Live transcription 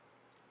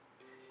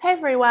Hey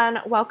everyone,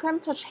 welcome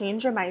to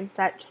Change Your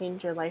Mindset,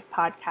 Change Your Life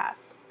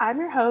podcast. I'm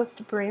your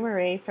host, Brie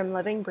Marie from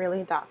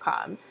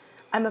livingbreely.com.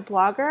 I'm a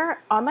blogger,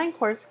 online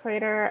course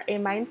creator, a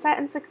mindset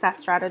and success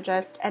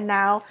strategist, and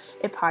now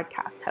a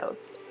podcast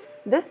host.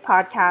 This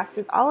podcast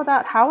is all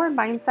about how our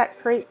mindset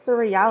creates the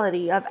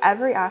reality of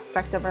every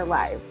aspect of our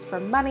lives,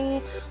 from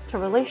money to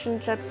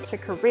relationships to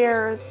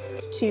careers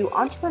to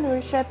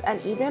entrepreneurship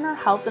and even our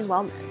health and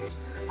wellness.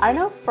 I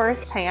know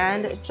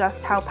firsthand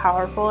just how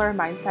powerful our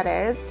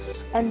mindset is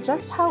and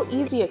just how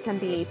easy it can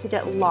be to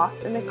get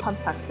lost in the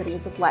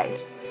complexities of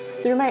life.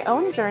 Through my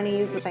own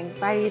journeys with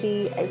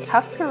anxiety, a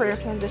tough career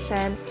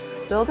transition,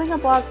 building a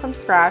blog from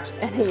scratch,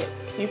 and a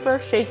super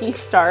shaky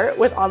start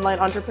with online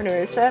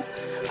entrepreneurship,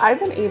 I've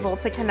been able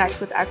to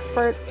connect with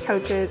experts,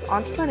 coaches,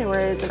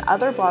 entrepreneurs, and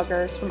other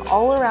bloggers from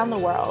all around the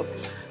world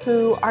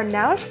who are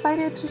now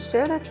excited to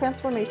share their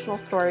transformational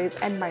stories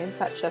and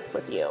mindset shifts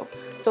with you.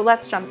 So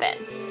let's jump in.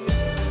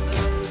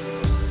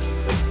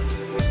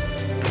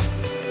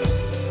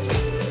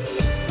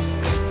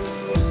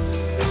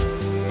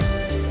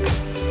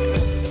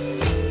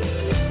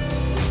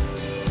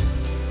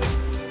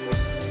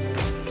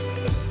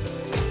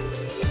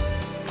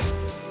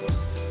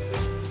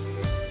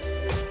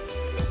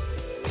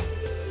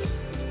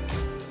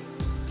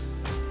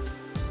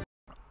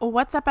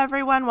 What's up,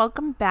 everyone?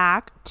 Welcome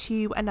back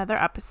to another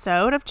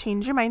episode of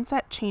Change Your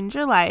Mindset, Change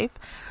Your Life.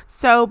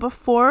 So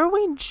before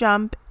we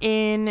jump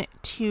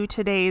into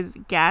today's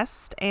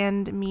guest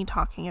and me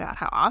talking about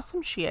how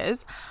awesome she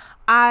is,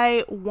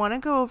 I want to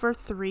go over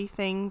 3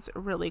 things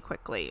really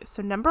quickly.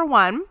 So number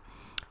 1,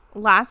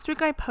 last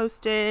week I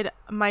posted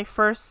my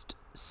first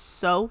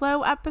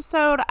solo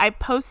episode. I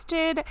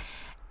posted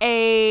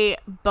a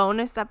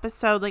bonus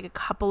episode like a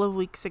couple of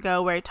weeks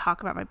ago where I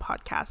talk about my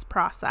podcast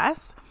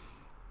process.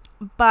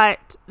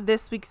 But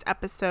this week's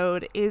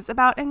episode is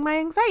about my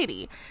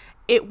anxiety.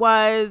 This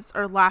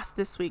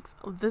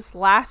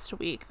last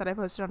week that I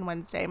posted on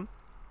Wednesday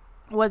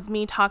was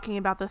me talking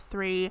about the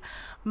 3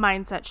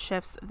 mindset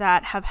shifts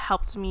that have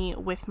helped me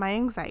with my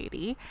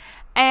anxiety.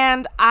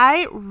 And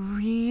I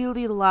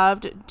really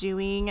loved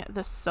doing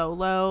the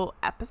solo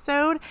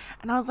episode.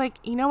 And I was like,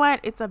 you know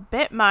what? It's a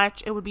bit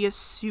much. It would be a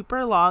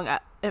super long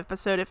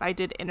episode if I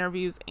did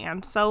interviews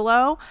and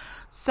solo.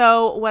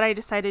 So what I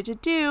decided to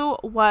do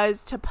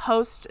was to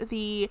post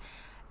the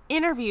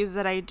interviews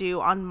that I do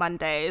on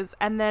Mondays.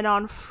 And then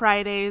on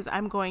Fridays,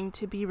 I'm going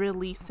to be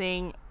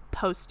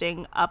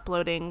posting,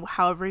 uploading,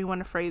 however you want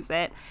to phrase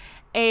it,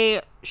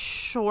 a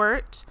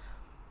short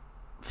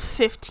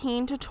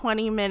 15 to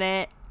 20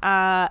 minute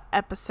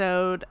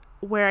episode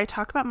where I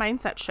talk about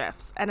mindset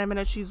shifts, and I'm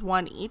going to choose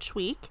one each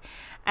week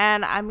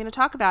and I'm going to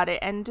talk about it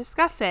and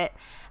discuss it.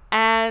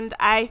 And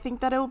I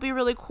think that it will be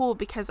really cool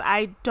because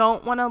I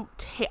don't want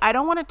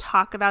to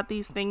talk about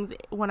these things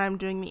when I'm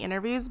doing the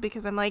interviews,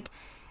 because I'm like,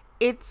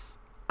 it's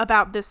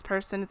about this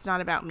person, it's not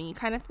about me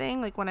kind of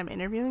thing. Like when I'm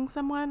interviewing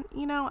someone,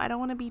 I don't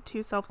want to be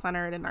too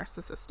self-centered and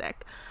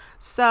narcissistic.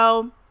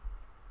 So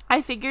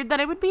I figured that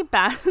it would be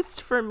best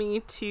for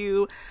me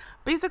to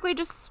basically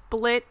just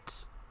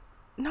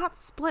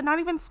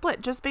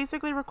just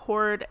basically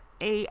record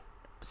a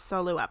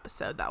solo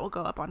episode that will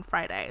go up on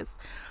Fridays.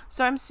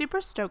 So I'm super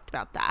stoked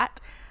about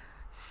that.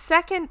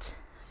 Second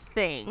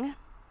thing,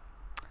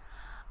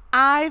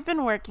 I've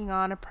been working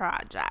on a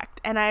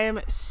project and I am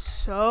I'm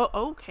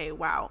still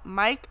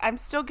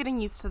getting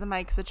used to the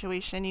mic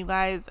situation, you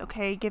guys.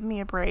 Okay, give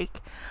me a break.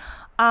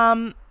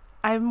 I'm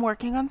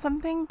working on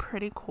something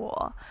pretty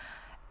cool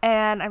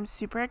and I'm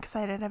super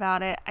excited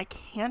about it. I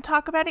can't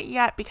talk about it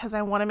yet because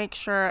I want to make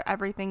sure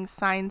everything's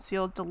signed,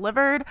 sealed,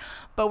 delivered,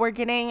 but we're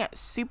getting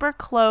super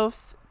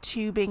close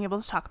to being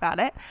able to talk about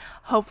it.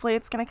 Hopefully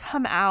it's going to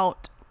come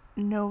out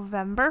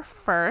November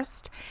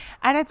 1st,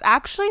 and it's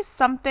actually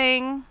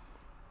something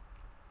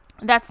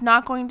that's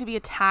not going to be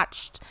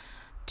attached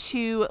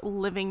to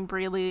Living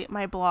Breely,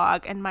 my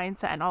blog and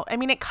mindset and all. I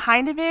mean, it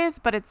kind of is,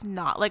 but it's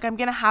not. Like, I'm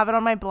going to have it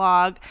on my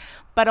blog,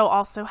 but it'll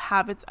also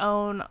have its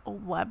own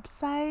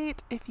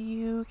website, if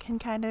you can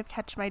kind of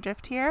catch my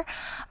drift here.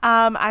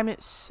 I'm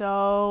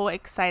so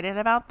excited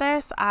about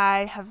this.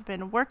 I have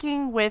been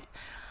working with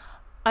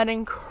an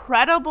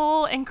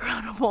incredible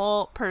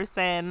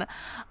person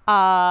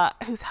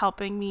who's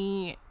helping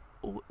me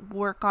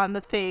work on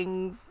the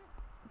things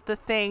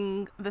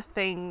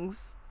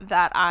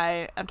that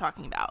I am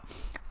talking about.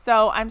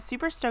 So I'm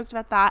super stoked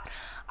about that.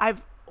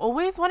 I've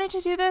always wanted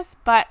to do this,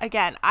 but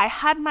again, I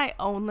had my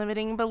own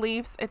limiting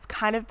beliefs. It's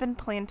kind of been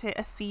planted,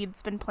 a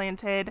seed's been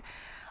planted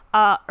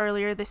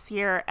earlier this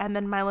year, and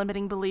then my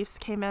limiting beliefs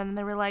came in and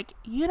they were like,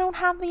 you don't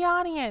have the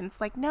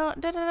audience. Like, no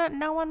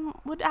one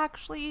would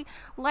actually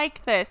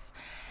like this.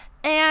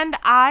 And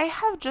I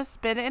have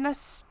just been in a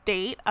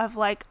state of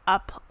like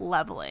up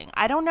leveling.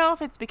 I don't know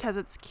if it's because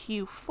it's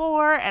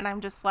Q4 and I'm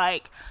just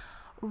like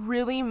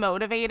really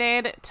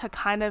motivated to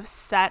kind of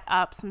set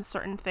up some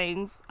certain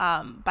things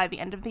by the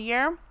end of the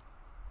year.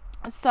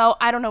 So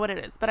I don't know what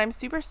it is, but I'm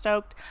super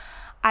stoked.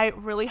 I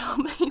really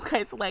hope you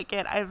guys like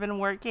it. I've been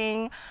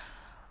working,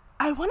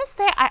 I want to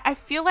say, I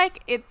feel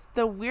like it's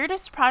the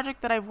weirdest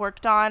project that I've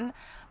worked on,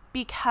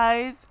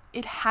 because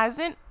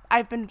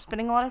I've been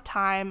spending a lot of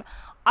time.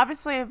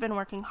 Obviously, I've been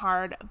working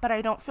hard, but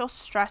I don't feel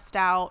stressed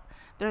out.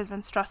 There's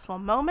been stressful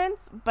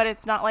moments, but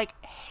it's not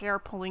like hair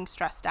pulling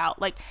stressed out.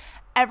 Like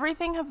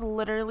everything has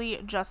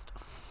literally just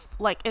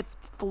it's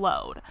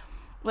flowed.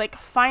 Like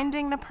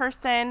finding the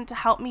person to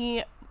help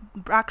me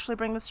actually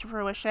bring this to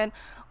fruition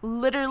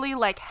literally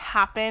like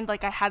happened.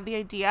 Like I had the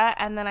idea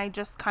and then I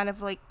just kind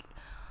of like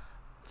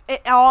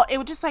it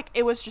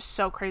was just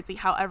so crazy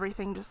how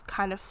everything just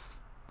kind of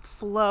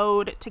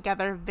flowed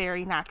together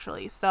very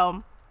naturally.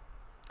 So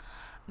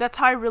that's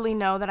how I really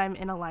know that I'm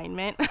in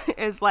alignment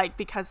is like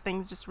because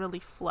things just really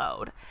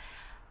flowed.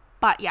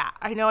 But yeah,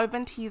 I know I've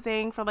been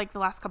teasing for like the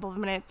last couple of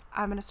minutes.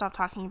 I'm going to stop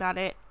talking about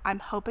it. I'm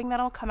hoping that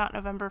it'll come out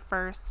November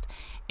 1st.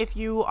 If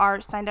you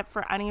are signed up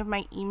for any of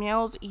my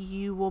emails,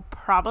 you will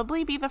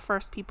probably be the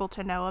first people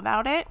to know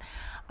about it,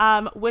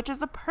 which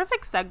is a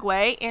perfect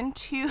segue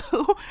into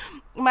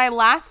my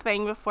last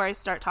thing before I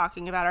start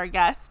talking about our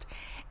guest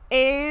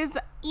is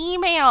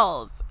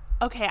emails.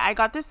 Okay, I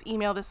got this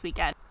email this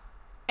weekend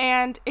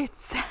and it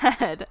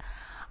said,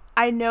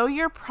 I know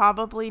you're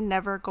probably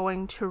never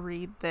going to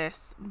read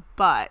this,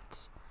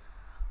 but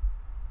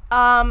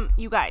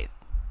you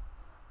guys,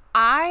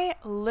 I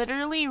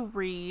literally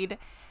read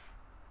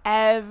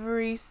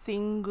every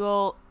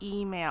single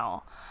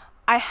email.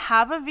 I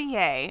have a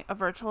VA, a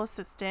virtual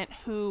assistant,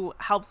 who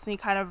helps me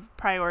kind of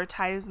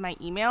prioritize my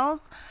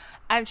emails,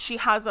 and she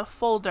has a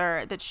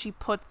folder that she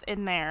puts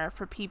in there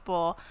for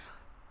people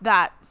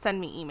that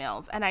send me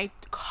emails, and I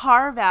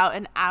carve out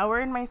an hour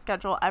in my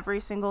schedule every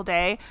single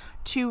day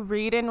to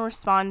read and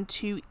respond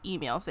to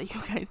emails that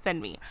you guys send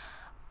me.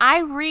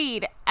 I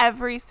read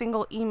every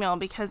single email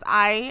because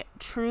I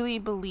truly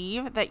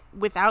believe that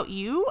without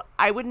you,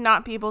 I would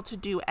not be able to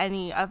do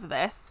any of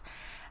this.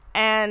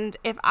 And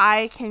if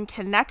I can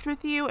connect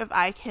with you, if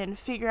I can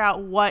figure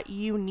out what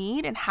you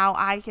need and how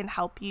I can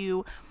help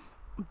you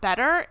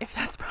better, if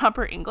that's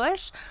proper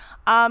English,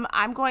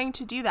 I'm going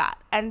to do that.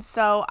 And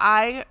so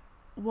I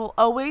will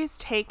always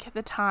take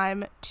the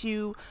time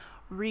to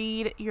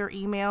read your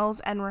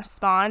emails and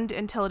respond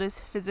until it is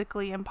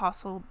physically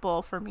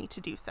impossible for me to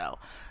do so.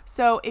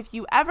 So if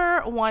you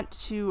ever want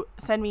to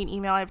send me an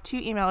email, I have 2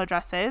 email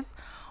addresses.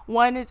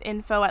 One is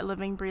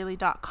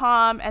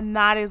info@livingbreely.com, and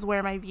that is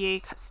where my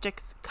VA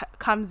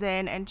comes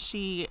in, and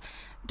she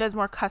does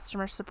more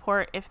customer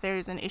support. If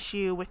there's an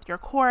issue with your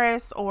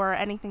chorus or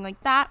anything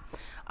like that,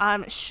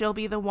 she'll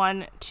be the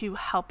one to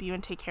help you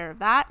and take care of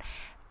that.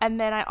 And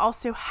then I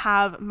also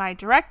have my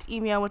direct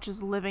email, which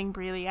is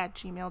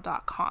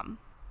livingbreely@gmail.com.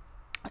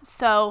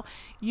 So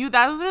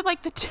those are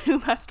like the 2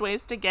 best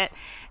ways to get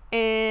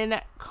in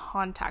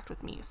contact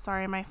with me.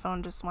 Sorry, my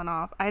phone just went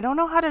off. I don't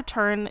know how to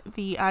turn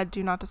the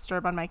do not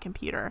disturb on my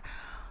computer.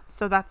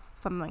 So that's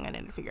something I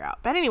need to figure out.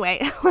 But anyway,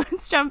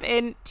 let's jump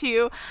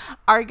into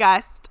our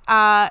guest,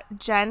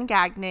 Jen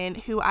Gagnon,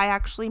 who I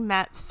actually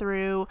met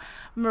through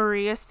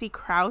Maria C.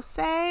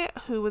 Krause,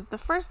 who was the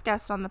first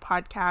guest on the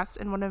podcast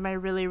and one of my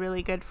really,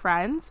 really good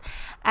friends.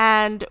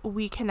 And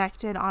we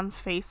connected on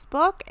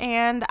Facebook,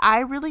 and I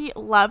really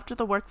loved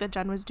the work that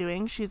Jen was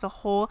doing. She's a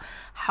whole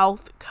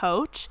health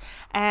coach,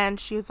 and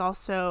she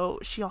also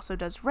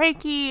does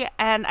Reiki,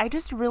 and I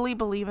just really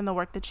believe in the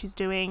work that she's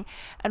doing.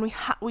 And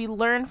we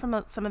learn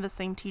from some of the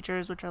same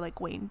teachers, which are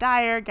like Wayne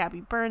Dyer,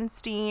 Gabby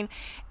Bernstein,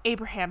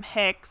 Abraham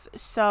Hicks.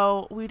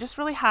 So we just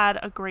really had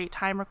a great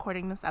time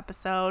recording this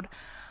episode.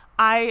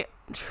 I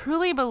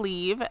truly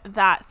believe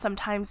that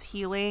sometimes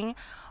healing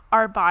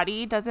our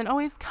body doesn't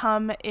always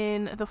come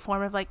in the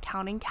form of like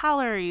counting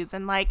calories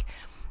and like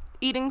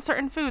eating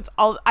certain foods.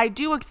 I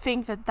do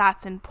think that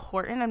that's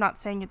important. I'm not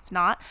saying it's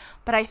not,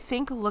 but I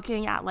think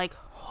looking at like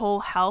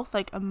whole health,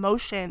 like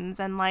emotions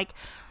and like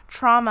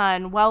trauma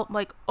and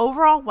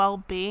overall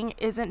well-being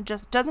doesn't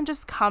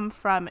just come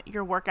from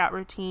your workout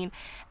routine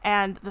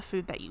and the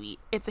food that you eat.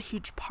 It's a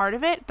huge part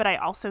of it, but I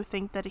also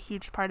think that a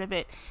huge part of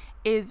it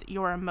is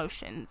your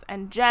emotions.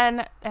 And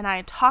Jen and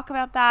I talk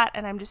about that,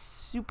 and I'm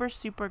just super,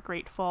 super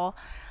grateful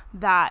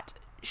that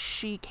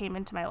she came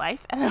into my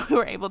life and that we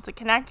were able to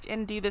connect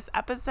and do this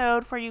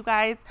episode for you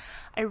guys.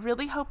 I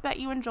really hope that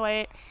you enjoy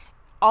it.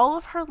 All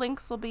of her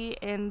links will be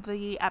in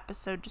the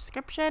episode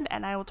description,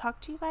 and I will talk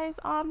to you guys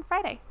on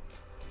Friday.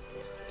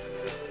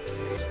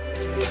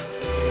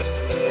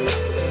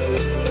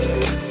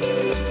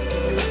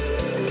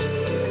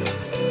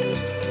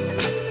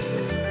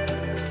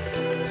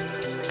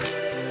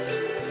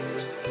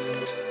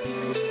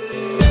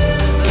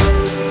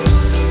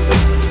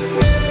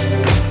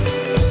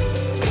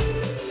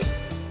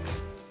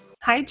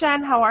 Hi,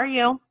 Jen. How are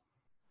you?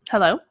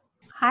 Hello.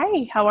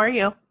 Hi. How are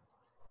you?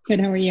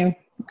 Good. How are you?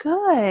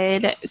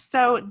 Good.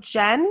 So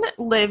Jen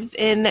lives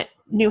in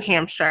New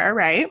Hampshire,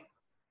 right?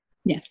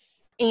 Yes.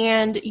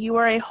 And you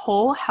are a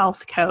whole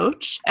health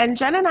coach. And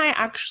Jen and I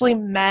actually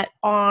met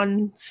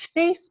on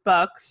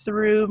Facebook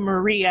through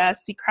Maria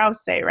C.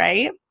 Krause,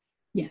 right?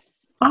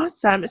 Yes.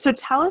 Awesome. So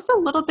tell us a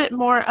little bit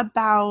more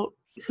about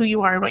who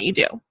you are and what you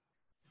do.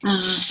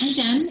 I'm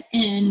Jen,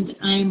 and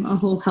I'm a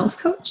whole health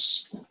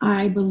coach.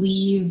 I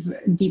believe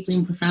deeply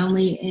and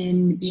profoundly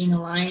in being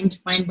aligned,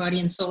 mind, body,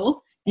 and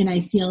soul. And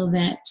I feel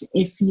that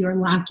if you're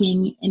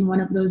lacking in one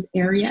of those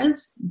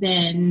areas,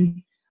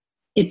 then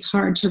it's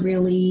hard to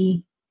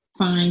really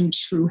find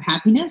true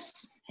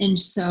happiness. And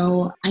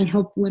so I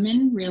help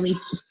women really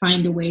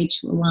find a way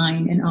to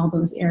align in all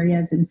those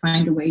areas and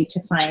find a way to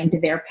find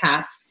their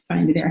path,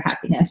 find their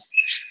happiness,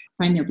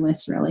 find their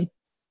bliss, really.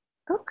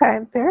 Okay,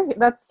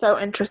 that's so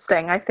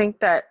interesting. I think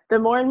that the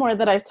more and more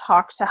that I've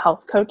talked to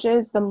health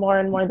coaches, the more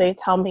and more they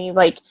tell me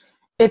like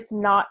it's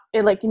not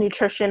like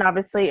nutrition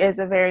obviously is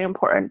a very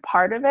important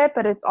part of it,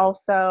 but it's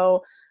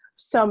also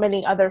so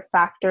many other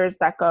factors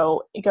that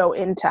go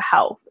into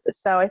health.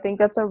 So I think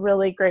that's a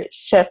really great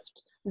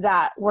shift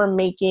that we're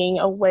making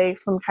away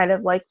from kind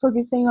of like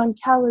focusing on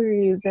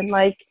calories and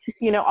like,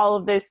 all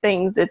of those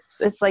things.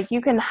 It's like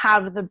you can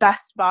have the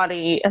best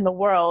body in the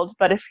world,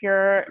 but if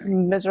you're a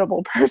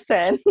miserable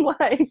person,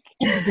 like,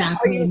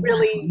 are you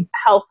really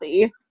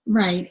healthy?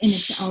 Right. And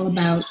it's all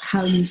about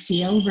how you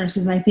feel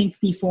versus I think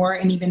before,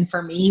 and even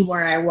for me,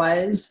 where I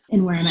was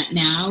and where I'm at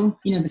now,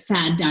 the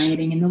fad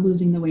dieting and the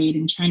losing the weight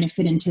and trying to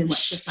fit into what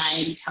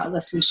society tells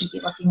us we should be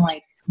looking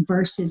like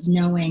versus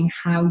knowing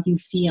how you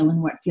feel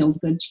and what feels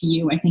good to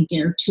you. I think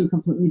they're two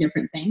completely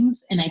different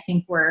things. And I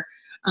think we're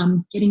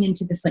getting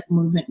into this like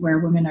movement where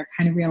women are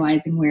kind of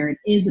realizing where it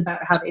is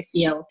about how they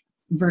feel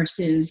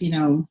versus,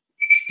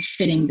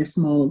 fitting this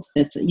mold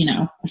that's,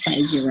 a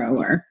size 0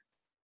 or.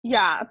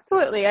 Yeah,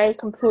 absolutely. I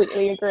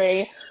completely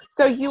agree.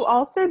 So you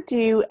also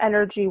do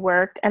energy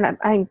work, and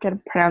I'm going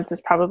to pronounce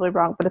this probably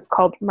wrong, but it's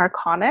called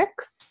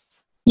Marconics.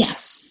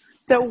 Yes.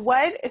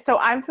 So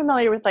I'm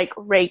familiar with like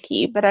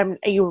Reiki, but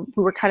we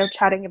were kind of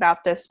chatting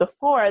about this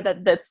before,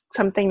 that's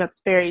something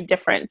that's very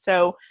different.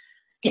 So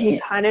can you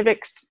kind of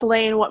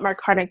explain what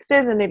Marconics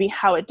is and maybe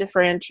how it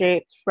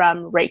differentiates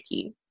from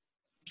Reiki?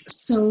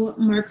 So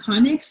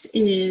Marconics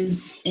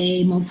is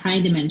a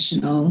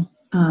multidimensional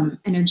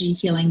energy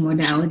healing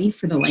modality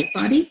for the light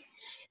body.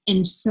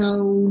 And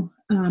so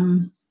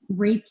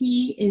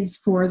Reiki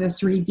is for the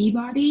 3D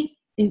body.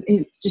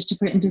 It's just to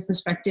put it into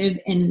perspective,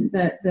 and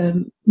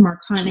the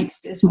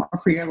Marconics is more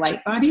for your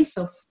light body.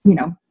 So,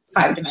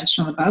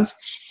 5-dimensional above.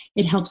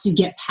 It helps you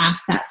get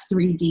past that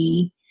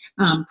 3D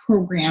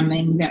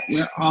programming that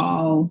we're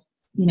all,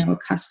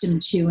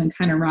 accustomed to and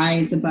kind of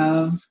rise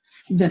above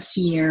the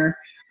fear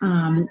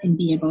and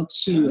be able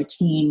to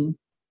attain,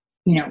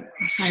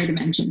 higher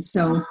dimensions.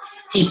 So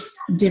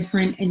it's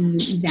different in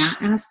that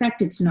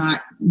aspect. It's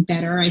not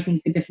better. I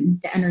think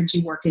the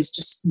energy work is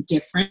just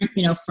different,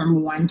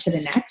 from one to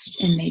the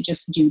next, and they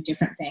just do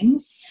different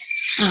things.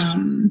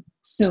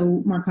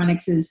 So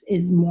Marconics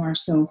is more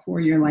so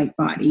for your light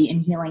body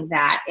and healing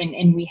that.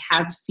 And we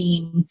have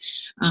seen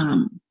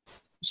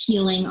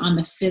healing on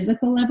the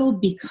physical level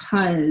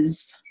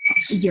because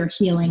you're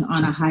healing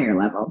on a higher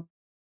level,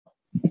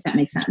 if that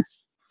makes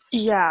sense.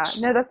 Yeah,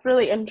 no, that's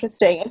really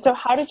interesting. And so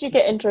how did you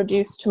get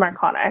introduced to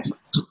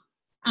Marconics?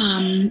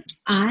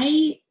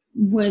 I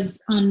was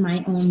on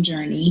my own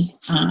journey.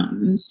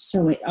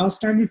 So it all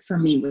started for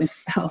me with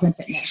health and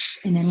fitness.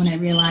 And then when I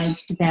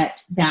realized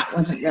that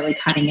wasn't really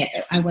cutting it,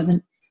 I was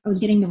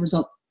getting the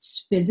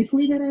results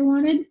physically that I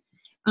wanted.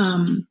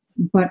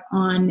 But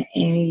on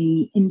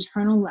a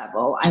internal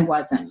level, I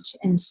wasn't.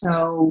 And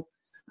so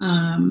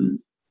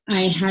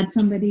I had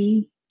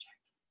somebody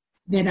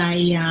that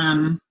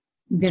I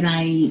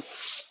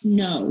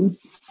know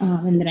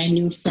and that I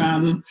knew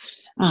from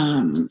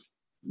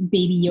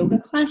baby yoga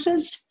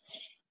classes.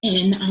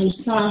 And I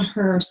saw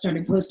her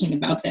started posting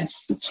about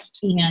this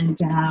and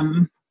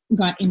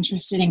got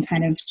interested and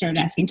kind of started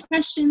asking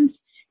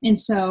questions. And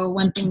so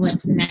one thing led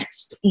to the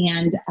next,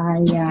 and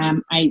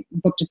I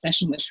booked a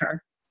session with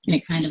her, and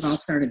it kind of all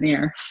started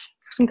there.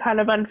 And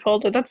kind of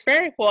unfolded. That's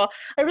very cool.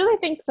 I really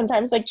think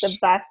sometimes like the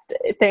best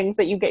things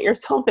that you get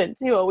yourself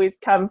into always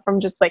come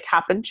from just like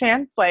happen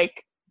chance,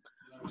 like,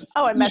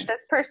 oh, I met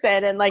this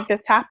person and like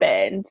this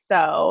happened.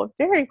 So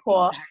very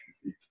cool.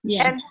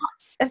 Yeah.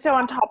 And so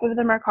on top of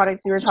the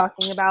Marconics, you were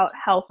talking about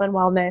health and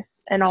wellness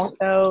and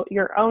also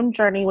your own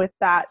journey with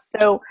that.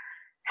 So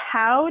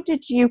how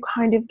did you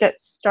kind of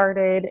get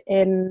started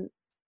in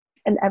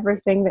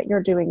everything that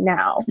you're doing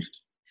now?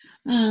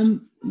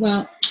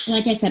 Well,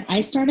 like I said,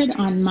 I started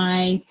on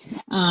my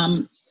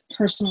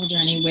personal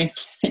journey with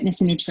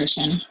fitness and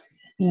nutrition.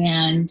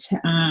 And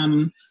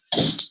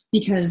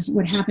because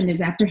what happened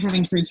is after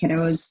having 3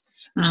 kiddos,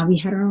 we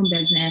had our own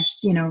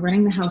business,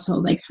 running the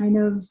household. I kind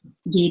of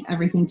gave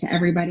everything to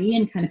everybody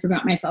and kind of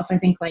forgot myself. I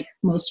think like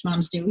most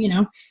moms do,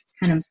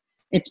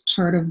 it's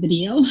part of the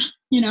deal,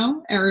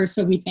 or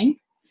so we think.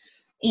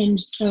 And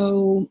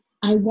so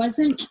I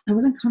wasn't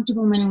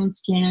comfortable in my own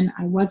skin.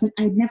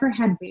 I'd never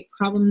had weight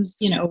problems,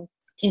 in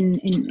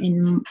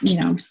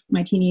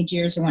my teenage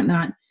years and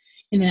whatnot.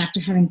 And then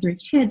after having 3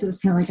 kids, it was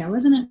kind of like I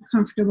wasn't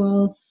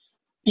comfortable.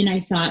 And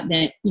I thought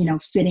that,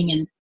 fitting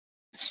in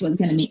was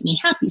going to make me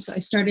happy. So I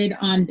started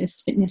on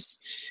this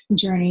fitness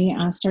journey.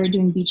 I started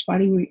doing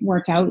Beachbody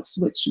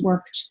workouts, which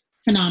worked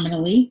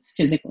phenomenally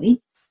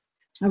physically.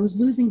 I was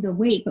losing the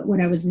weight, but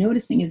what I was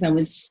noticing is I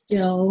was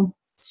still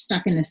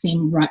stuck in the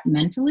same rut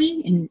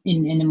mentally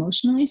and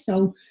emotionally.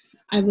 So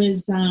I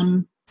was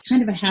kind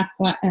of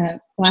a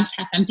glass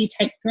half empty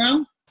type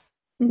girl,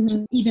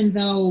 even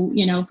though,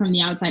 from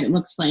the outside, it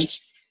looked like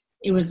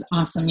it was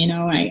awesome.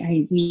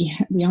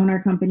 We own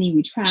our company,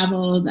 we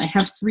traveled, I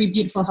have 3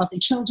 beautiful, healthy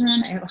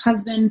children, I have a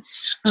husband.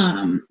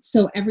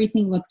 So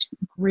everything looked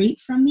great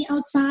from the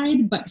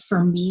outside, but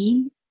for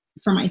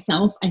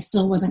myself, I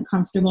still wasn't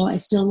comfortable. I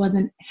still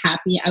wasn't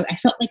happy. I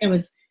felt like I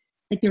was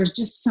like, there was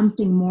just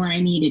something more I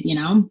needed,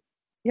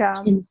 Yeah.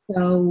 And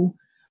so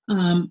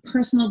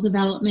personal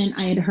development,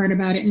 I had heard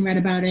about it and read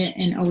about it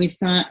and always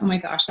thought, oh my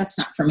gosh, that's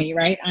not for me,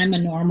 right? I'm a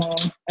normal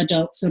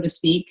adult, so to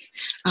speak.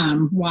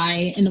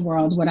 Why in the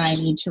world would I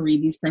need to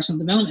read these personal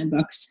development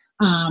books?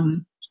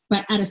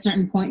 But at a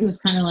certain point, it was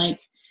kind of like,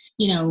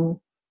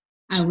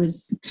 I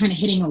was kind of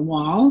hitting a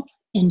wall.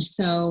 And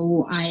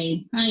so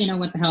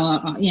what the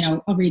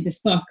hell, I'll read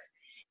this book.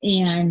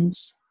 And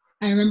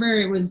I remember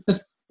it was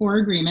the 4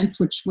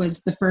 Agreements, which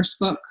was the first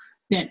book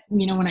that,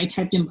 when I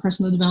typed in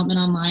personal development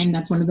online,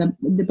 that's one of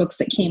the books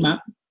that came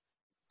up.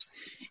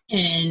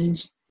 And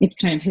it's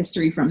kind of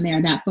history from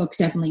there. That book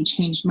definitely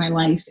changed my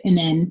life. And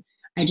then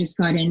I just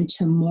got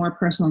into more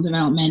personal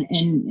development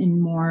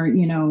and more,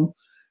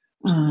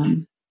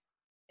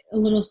 a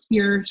little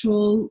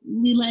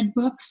spiritually led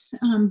books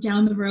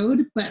down the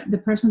road. But the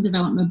personal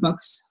development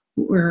books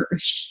were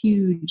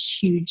huge,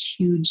 huge,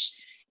 huge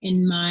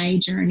in my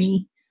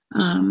journey.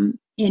 And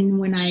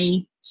when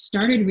I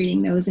started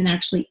reading those and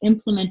actually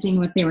implementing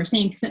what they were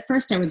saying, because at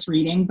first I was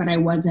reading, but I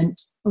wasn't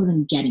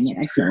getting it,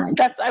 I feel like.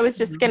 I was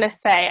just going to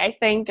say, I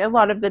think a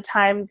lot of the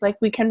times, like,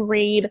 we can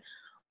read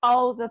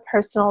all the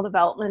personal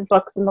development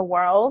books in the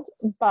world,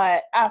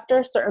 but after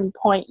a certain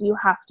point, you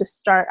have to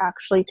start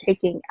actually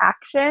taking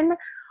action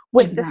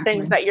with the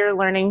things that you're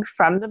learning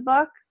from the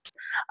books.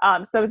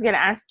 So I was going to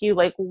ask you,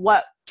 like,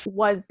 what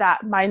was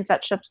that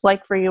mindset shift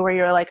like for you, where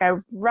you're like,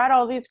 I've read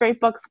all these great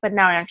books, but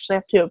now I actually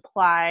have to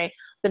apply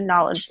the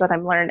knowledge that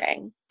I'm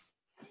learning?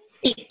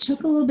 It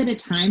took a little bit of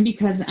time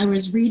because I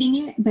was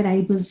reading it, but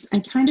I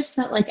kind of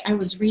felt like I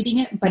was reading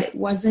it, but it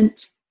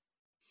wasn't,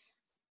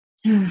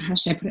 how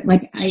should I put it?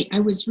 Like I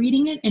was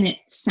reading it and it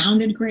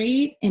sounded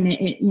great and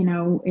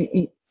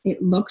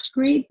it looked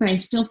great, but I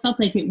still felt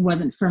like it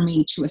wasn't for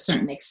me to a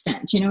certain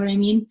extent. You know what I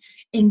mean?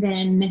 And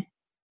then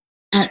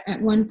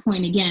at one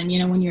point again,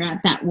 when you're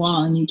at that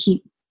wall and you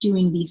keep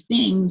doing these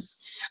things,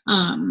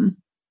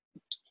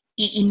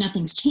 and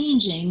nothing's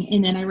changing.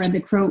 And then I read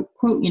the quote,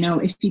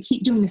 if you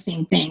keep doing the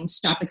same thing,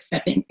 stop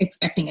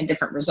expecting a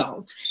different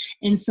result.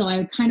 And so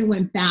I kind of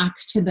went back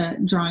to the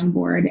drawing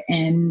board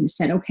and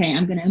said, okay,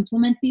 I'm going to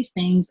implement these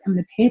things. I'm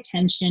going to pay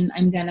attention.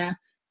 I'm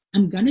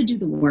going to do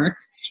the work.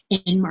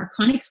 And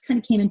Marconics kind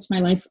of came into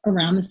my life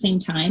around the same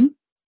time.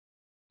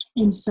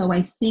 And so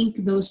I think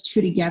those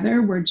 2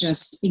 together were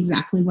just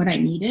exactly what I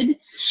needed.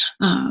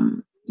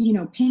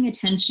 Paying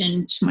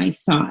attention to my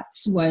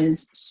thoughts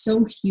was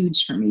so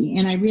huge for me.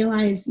 And I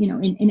realized,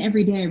 in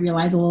every day I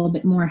realized a little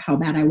bit more how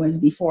bad I was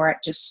before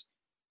at just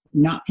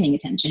not paying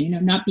attention,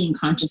 not being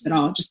conscious at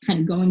all, just kind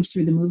of going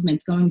through the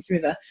movements, going through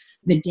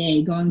the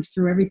day, going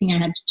through everything I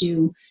had to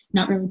do,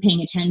 not really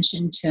paying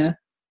attention to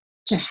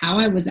how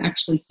I was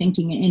actually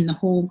thinking. And the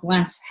whole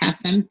glass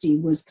half empty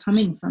was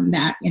coming from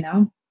that,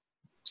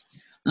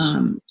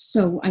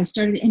 So I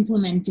started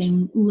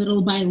implementing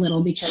little by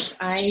little because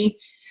I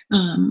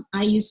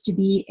used to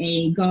be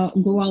a go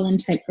all in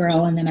type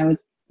girl, and then I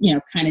was,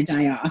 kind of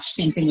die off.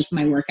 Same thing with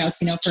my workouts,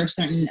 for a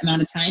certain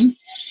amount of time.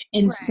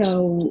 And right.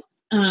 So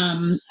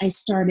I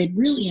started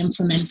really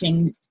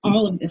implementing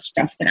all of this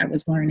stuff that I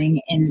was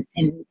learning and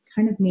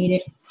kind of made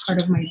it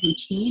part of my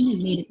routine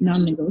and made it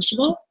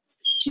non-negotiable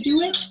to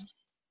do it.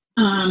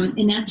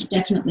 And that's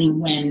definitely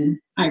when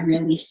I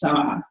really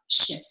saw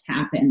shifts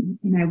happen.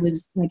 And I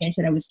was, like I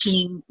said, I was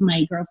seeing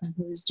my girlfriend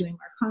who was doing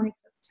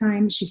Marconics at the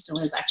time. She still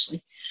is,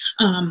 actually.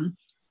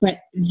 But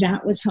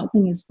that was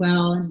helping as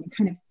well, and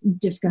kind of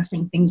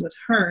discussing things with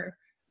her.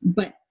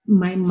 But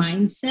my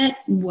mindset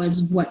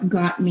was what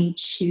got me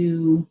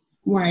to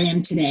where I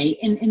am today.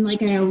 And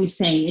like I always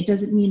say, it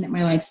doesn't mean that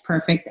my life's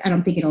perfect. I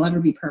don't think it'll ever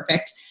be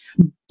perfect.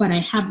 But I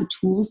have the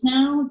tools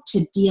now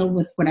to deal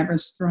with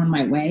whatever's thrown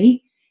my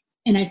way.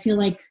 And I feel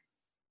like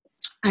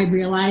I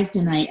realized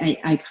and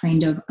I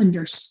kind of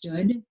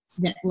understood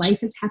that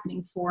life is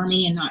happening for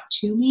me and not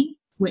to me,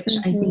 which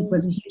I think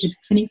was a huge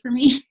epiphany for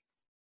me.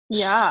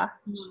 Yeah.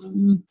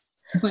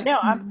 But no,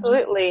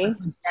 absolutely. It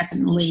was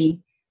definitely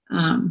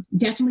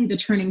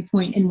the turning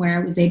point in where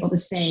I was able to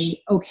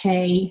say,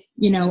 okay,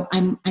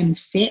 I'm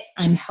fit,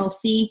 I'm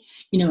healthy,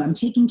 I'm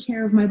taking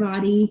care of my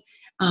body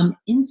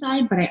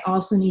inside, but I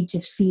also need to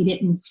feed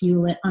it and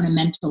fuel it on a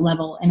mental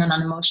level and on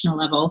an emotional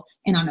level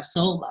and on a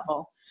soul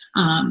level.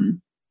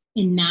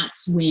 And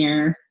that's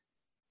where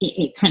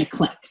it kind of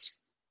clicked.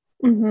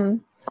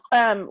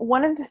 Mm-hmm.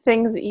 One of the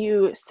things that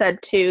you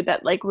said too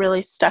that like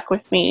really stuck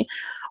with me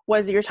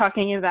was you're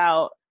talking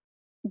about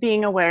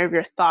being aware of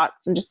your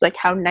thoughts and just like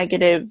how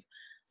negative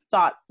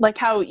thought, like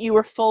how you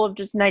were full of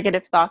just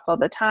negative thoughts all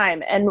the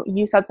time. And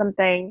you said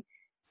something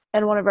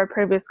in one of our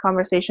previous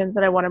conversations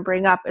that I want to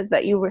bring up, is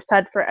that you were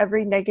said for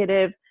every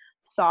negative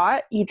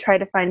thought, you try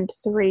to find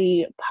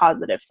 3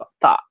 positive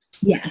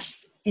thoughts.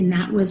 Yes. And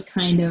that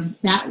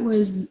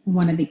was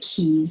one of the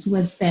keys,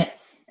 was that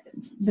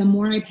the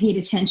more I paid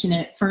attention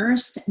at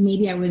first,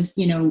 maybe I was,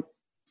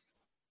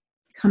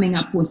 coming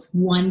up with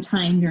one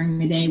time during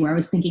the day where I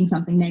was thinking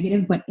something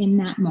negative, but in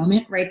that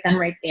moment, right then,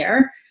 right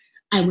there,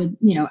 I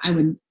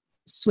would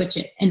switch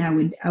it, and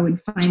I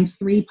would find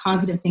 3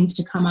 positive things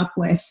to come up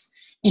with.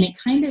 And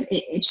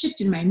it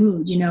shifted my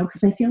mood,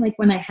 because I feel like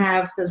when I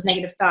have those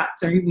negative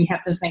thoughts, or we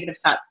have those negative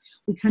thoughts,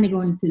 we kind of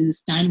go into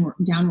this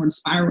downward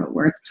spiral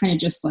where it's kind of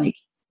just like,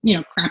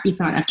 crappy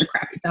thought after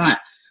crappy thought.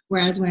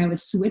 Whereas when I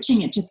was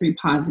switching it to 3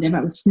 positive,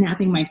 I was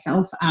snapping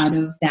myself out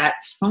of that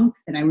funk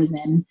that I was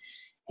in,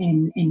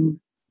 and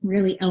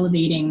really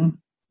elevating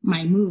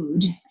my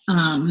mood.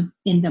 And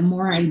the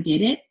more I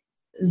did it,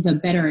 the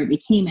better I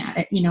became at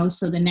it,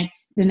 So the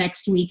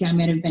next week I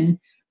might have been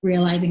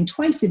realizing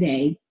twice a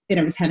day that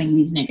I was having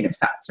these negative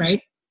thoughts,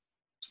 right?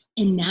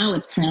 And now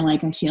it's kind of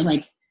like, I feel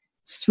like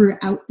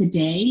throughout the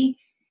day,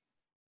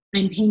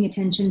 I'm paying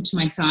attention to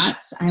my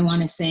thoughts. I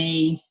want to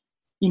say,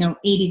 80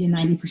 to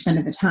 90%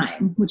 of the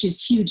time, which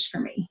is huge for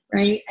me,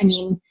 right? I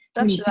mean,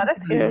 that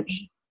is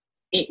huge.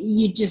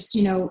 You just,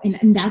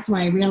 and that's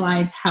why I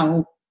realized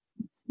how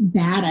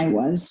bad I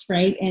was,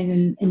 right?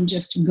 And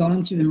just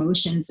going through the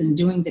motions and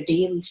doing the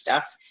daily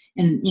stuff,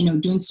 and,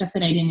 doing stuff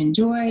that I didn't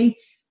enjoy.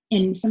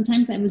 And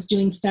sometimes I was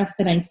doing stuff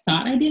that I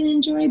thought I didn't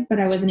enjoy,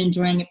 but I wasn't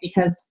enjoying it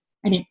because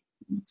I didn't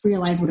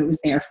realize what it was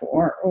there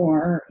for,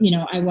 or,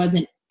 I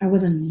wasn't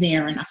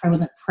there enough. I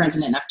wasn't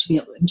present enough to be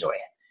able to enjoy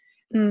it.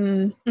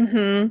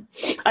 Mm-hmm.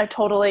 I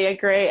totally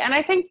agree. And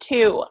I think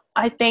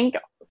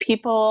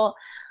people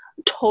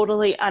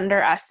totally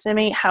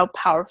underestimate how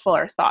powerful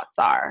our thoughts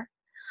are.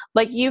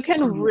 Like, you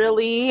can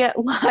really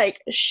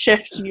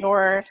shift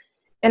your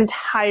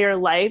entire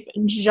life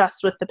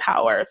just with the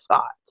power of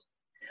thought.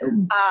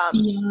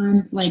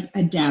 Beyond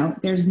a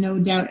doubt. There's no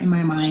doubt in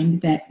my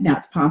mind that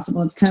that's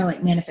possible. It's kind of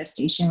like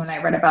manifestation. When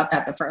I read about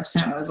that the first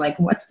time, I was like,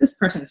 what's this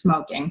person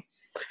smoking?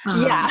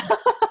 Yeah,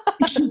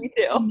 me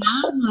too.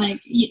 Now I'm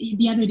like,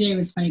 the other day it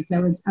was funny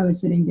because I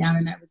was sitting down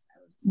and I was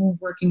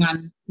working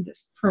on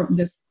this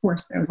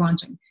course that I was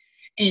launching,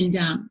 and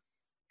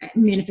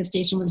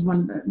manifestation was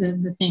one of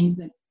the things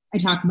that I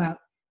talk about.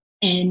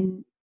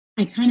 And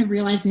I kind of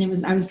realized,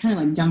 and I was kind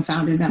of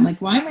dumbfounded. I'm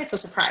like, why am I so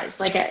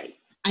surprised?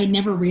 I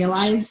never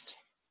realized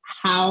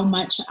how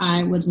much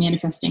I was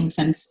manifesting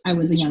since I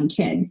was a young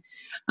kid.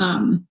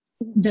 And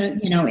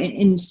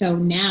so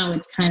now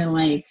it's kind of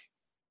like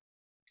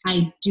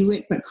I do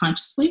it, but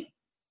consciously.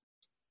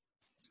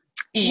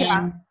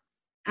 And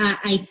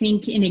I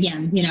think, and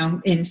again,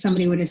 if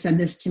somebody would have said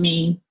this to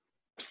me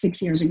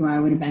 6 years ago, I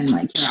would have been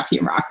like, you're off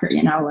your rocker,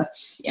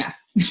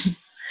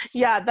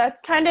 Yeah,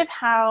 that's kind of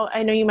how,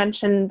 I know you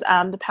mentioned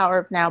The Power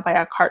of Now by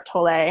Eckhart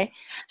Tolle.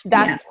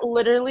 That's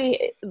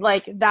literally,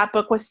 that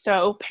book was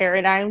so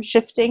paradigm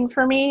shifting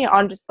for me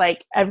on just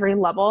every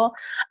level.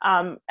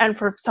 And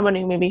for someone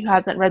who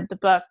hasn't read the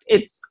book,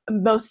 it's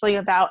mostly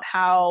about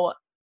how,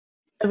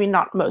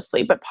 not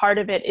mostly, but part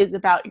of it is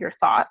about your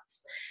thoughts,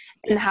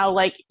 and how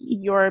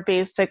you're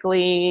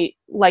basically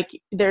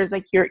there's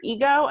your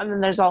ego, and then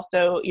there's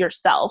also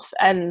yourself.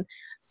 And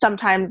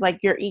sometimes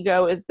your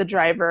ego is the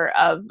driver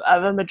of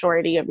a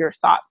majority of your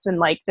thoughts, and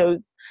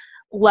those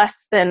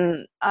less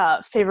than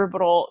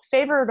favorable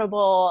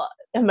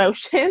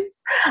emotions.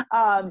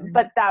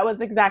 But that was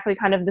exactly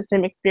kind of the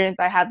same experience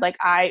I had.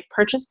 I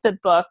purchased the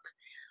book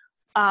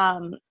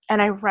and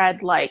I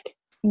read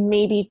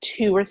maybe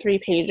 2 or 3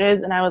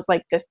 pages, and I was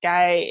like, this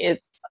guy is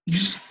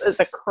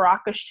a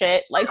crock of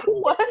shit.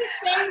 What?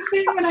 Same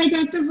thing when I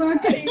got the book.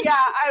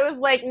 Yeah, I was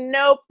like,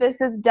 nope, this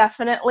is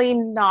definitely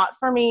not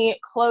for me.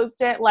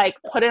 Closed it,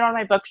 put it on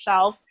my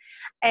bookshelf.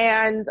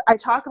 And I've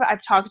talked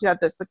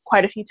about this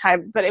quite a few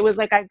times, but it was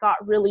I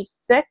got really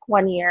sick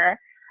one year,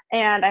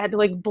 and I had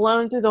to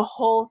blown through the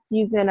whole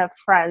season of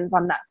Friends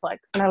on Netflix.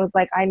 And I was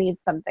like, I need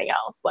something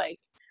else.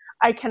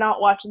 I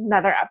cannot watch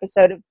another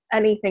episode of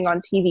anything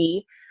on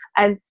TV.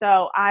 And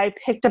so I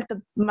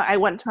I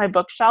went to my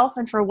bookshelf,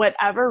 and for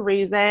whatever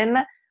reason,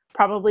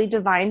 probably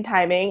divine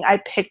timing, I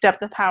picked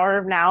up The Power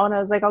of Now, and I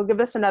was like, I'll give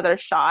this another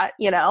shot,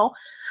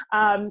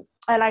 and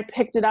I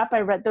picked it up. I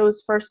read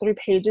those first 3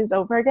 pages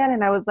over again,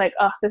 and I was like,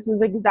 oh, this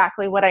is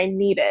exactly what I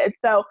needed.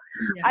 So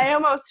yes. I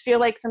almost feel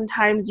like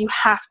sometimes you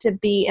have to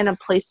be in a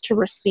place to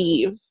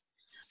receive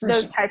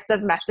those types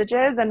of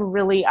messages and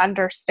really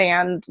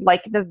understand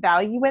the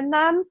value in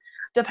them,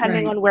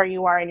 depending on where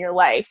you are in your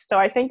life. So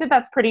I think that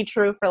that's pretty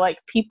true for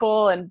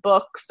people and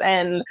books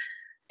and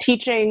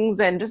teachings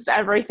and just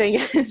everything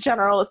in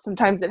general.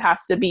 Sometimes it has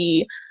to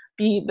be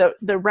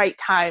the right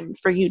time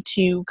for you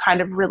to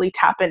kind of really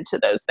tap into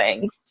those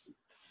things.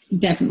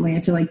 Definitely.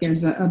 I feel like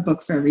there's a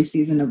book for every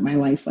season of my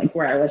life,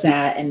 where I was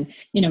at, and,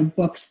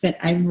 books that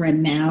I've read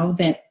now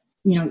that,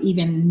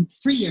 even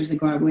 3 years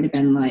ago, I would have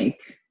been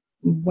like,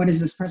 what is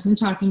this person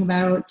talking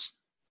about?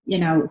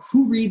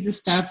 who reads this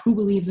stuff, who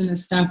believes in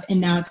this stuff. And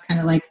now it's kind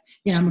of like,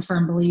 I'm a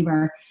firm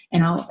believer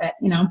in all of it.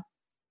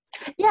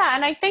 Yeah.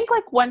 And I think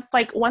once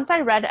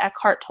I read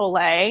Eckhart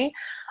Tolle,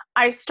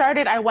 I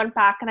went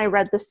back and I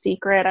read The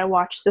Secret. I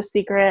watched The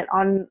Secret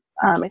on,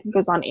 I think it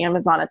was on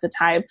Amazon at the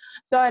time.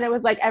 So, and it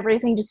was like,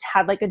 everything just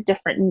had like a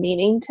different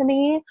meaning to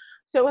me.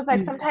 So it was like,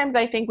 sometimes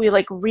I think we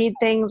like read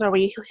things or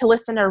we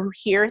listen or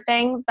hear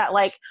things that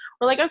like,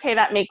 we're like, okay,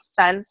 that makes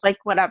sense, like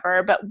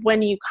whatever. But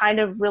when you kind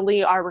of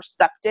really are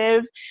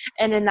receptive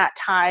and in that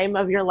time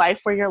of your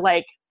life where you're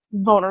like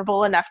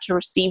vulnerable enough to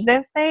receive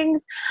those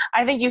things,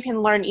 I think you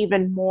can learn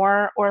even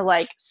more, or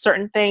like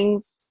certain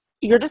things,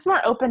 you're just more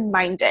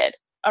open-minded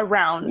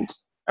around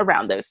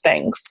those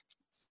things.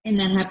 And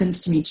that happens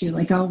to me too.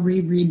 Like I'll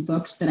reread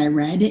books that I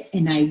read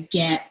and I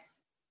get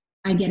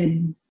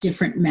a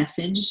different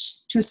message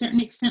to a certain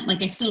extent.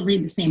 Like I still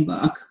read the same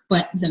book,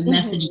 but the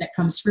message that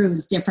comes through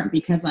is different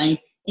because I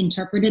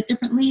interpret it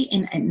differently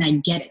and I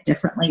get it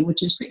differently,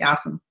 which is pretty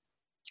awesome.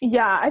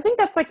 Yeah, I think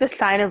that's like the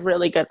sign of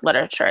really good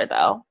literature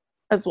though,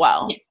 as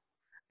well.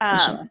 Yeah,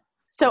 for sure.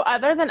 So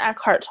other than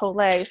Eckhart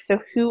Tolle, so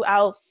who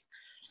else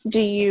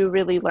do you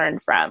really learn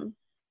from?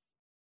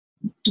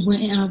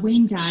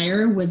 Wayne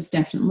Dyer was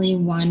definitely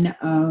one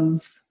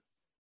of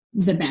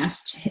the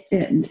best.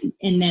 And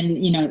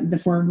then, the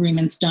Four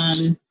Agreements,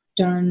 Don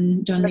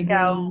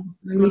Miguel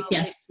Ruiz,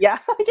 yes. Yeah,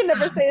 I can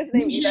never say his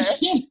name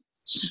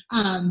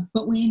either.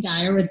 But Wayne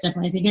Dyer was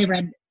definitely, I think I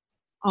read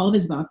all of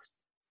his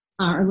books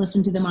or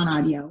listened to them on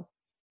audio.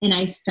 And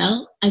I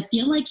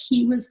feel like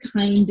he was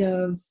kind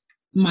of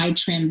my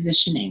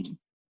transitioning.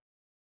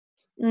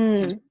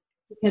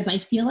 Because I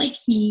feel like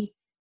he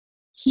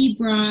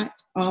brought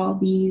all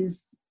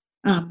these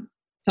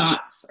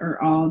thoughts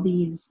or all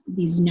these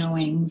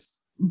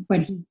knowings,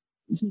 but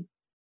he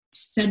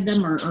said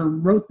them or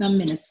wrote them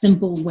in a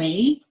simple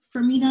way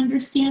for me to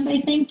understand, I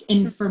think,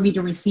 and for me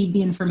to receive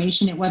the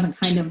information. It wasn't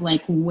kind of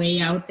like way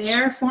out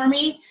there for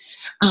me.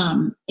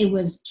 It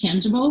was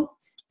tangible.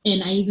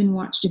 And I even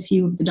watched a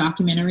few of the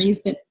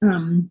documentaries that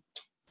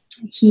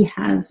he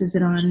has. Is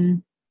it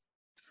on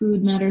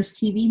Food Matters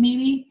TV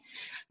maybe?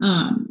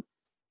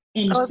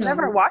 I've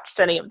never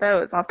watched any of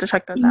those. I'll have to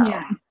check those out.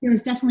 Yeah, there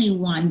was definitely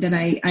one that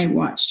I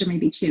watched, or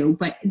maybe two,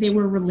 but they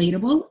were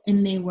relatable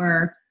and they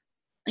were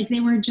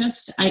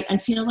just, I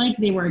feel like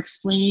they were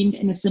explained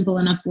in a simple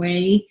enough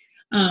way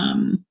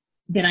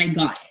that I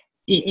got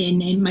it.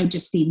 And it might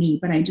just be me,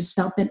 but I just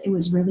felt that it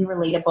was really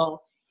relatable.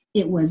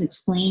 It was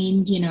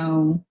explained,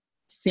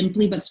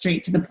 simply but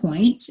straight to the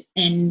point,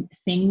 and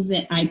things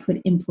that I could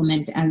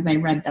implement as I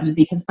read them,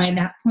 because by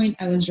that point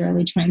I was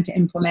really trying to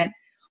implement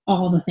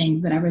all the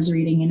things that I was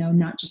reading,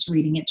 not just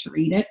reading it to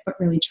read it, but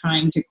really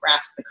trying to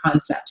grasp the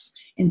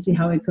concepts and see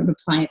how I could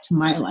apply it to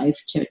my life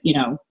to,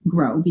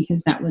 grow,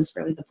 because that was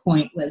really the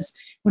point. Was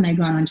when I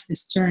got onto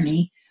this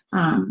journey,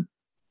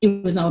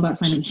 it was all about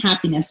finding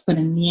happiness, but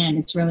in the end,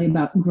 it's really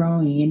about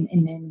growing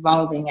and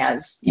evolving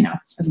as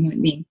a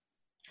human being.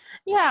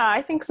 Yeah,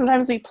 I think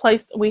sometimes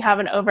we have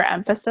an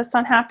overemphasis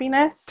on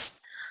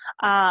happiness.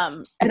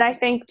 And I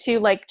think too,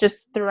 like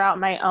just throughout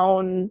my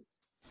own,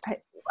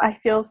 I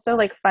feel so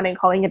like funny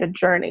calling it a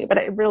journey, but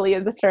it really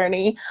is a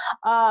journey.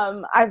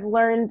 I've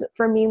learned,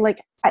 for me, like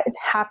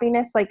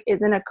happiness, like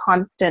isn't a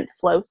constant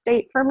flow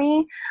state for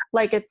me.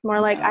 Like it's more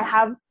like I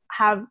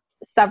have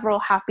several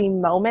happy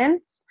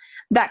moments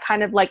that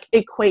kind of like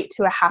equate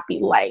to a happy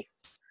life.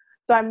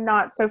 So I'm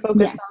not so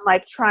focused on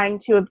like trying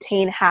to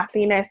obtain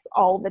happiness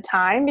all the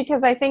time,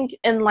 because I think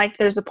in life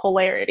there's a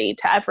polarity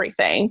to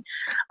everything.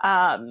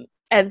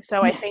 And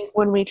so I think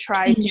when we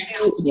try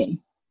to,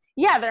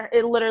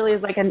 it literally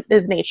is like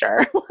is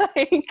nature.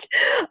 Like,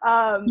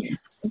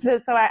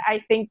 so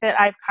I think that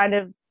I've kind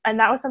of, and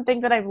that was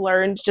something that I've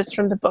learned just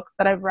from the books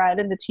that I've read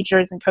and the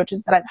teachers and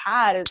coaches that I've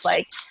had, is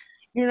like,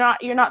 you're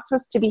not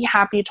supposed to be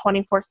happy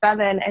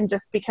 24/7. And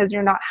just because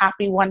you're not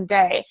happy one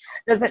day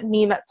doesn't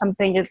mean that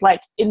something is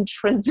like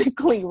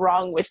intrinsically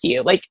wrong with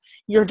you. Like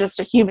you're just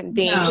a human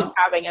being who's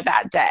having a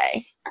bad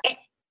day.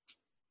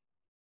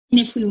 And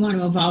if we want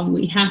to evolve,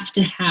 we have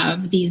to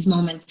have these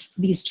moments,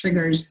 these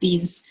triggers,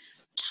 these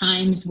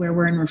times where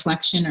we're in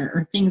reflection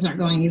or things aren't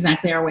going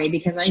exactly our way,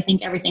 because I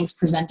think everything's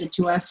presented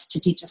to us to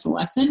teach us a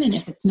lesson. And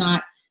if it's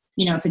not,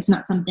 if it's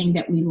not something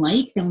that we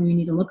like, then we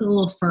need to look a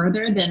little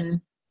further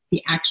than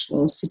the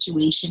actual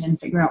situation and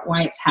figure out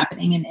why it's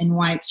happening and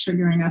why it's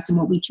triggering us, and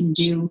what we can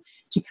do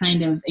to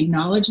kind of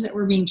acknowledge that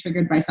we're being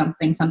triggered by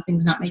something's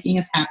not making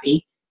us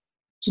happy,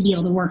 to be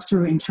able to work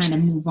through and kind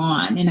of move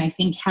on. And I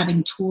think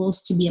having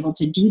tools to be able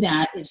to do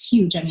that is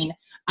huge. I mean,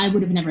 I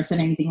would have never said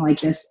anything like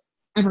this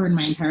ever in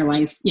my entire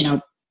life,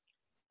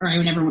 or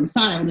I never would have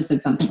thought I would have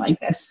said something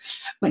like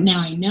this. But now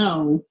I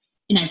know,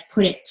 and I've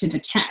put it to the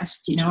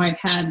test. I've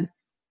had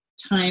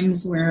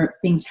times where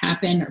things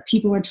happen, or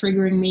people are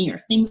triggering me,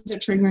 or things are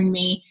triggering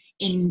me,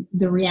 and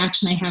the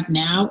reaction I have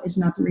now is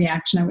not the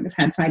reaction I would have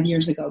had 5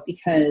 years ago,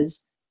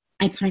 because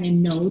I kind of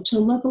know to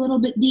look a little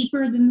bit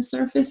deeper than the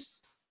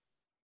surface.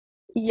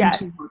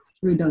 Yes. And to work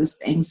through those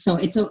things. So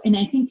and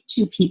I think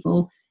too,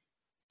 people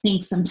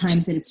think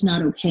sometimes that it's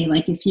not okay.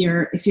 Like if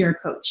you're a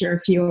coach or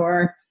if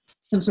you're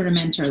some sort of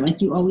mentor,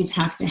 like you always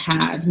have to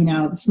have,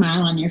 the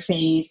smile on your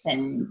face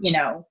and,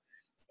 and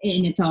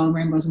it's all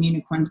rainbows and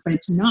unicorns, but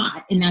it's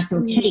not. And that's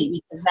okay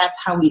because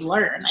that's how we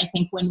learn. I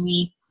think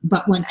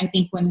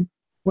when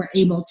we're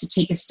able to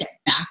take a step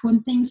back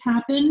when things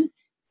happen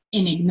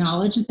and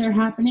acknowledge that they're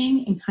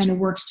happening and kind of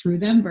works through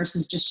them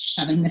versus just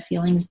shoving the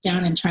feelings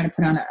down and trying to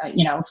put on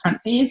a front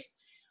face,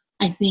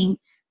 I think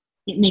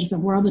it makes a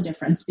world of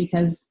difference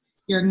because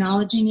you're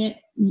acknowledging it,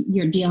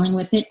 you're dealing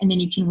with it, and then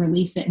you can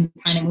release it and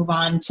kind of move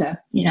on to,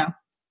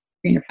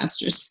 greener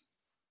pastures.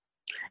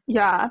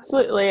 Yeah,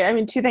 absolutely. I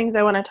mean, two things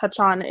I want to touch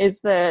on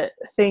is the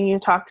thing you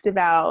talked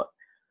about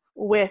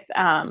with,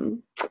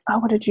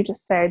 what did you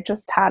just say? I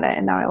just had it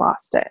and now I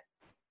lost it.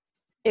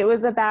 It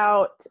was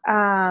about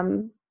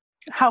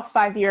how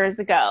 5 years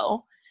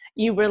ago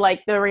you were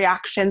like, the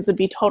reactions would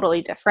be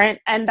totally different.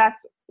 And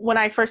that's when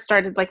I first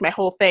started, like my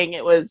whole thing,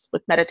 it was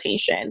with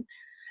meditation.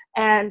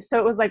 And so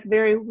it was like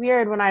very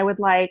weird when I would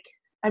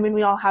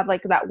we all have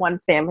like that one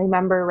family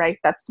member, right?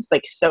 That's just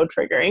like so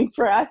triggering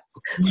for us.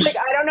 Like,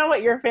 I don't know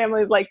what your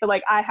family is like, but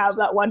like I have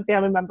that one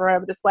family member.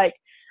 I'm just like,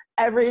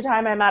 every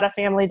time I'm at a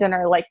family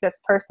dinner, like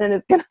this person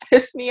is going to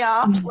piss me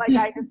off. Like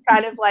I just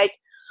kind of like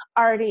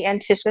already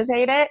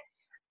anticipate it.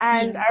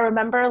 And I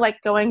remember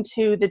like going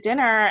to the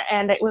dinner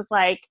and it was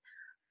like,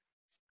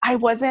 I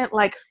wasn't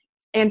like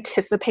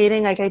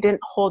anticipating, like I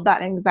didn't hold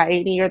that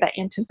anxiety or that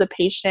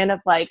anticipation of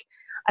like,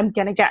 I'm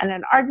going to get in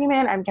an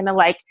argument. I'm going to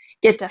like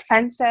get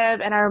defensive.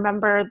 And I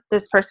remember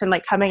this person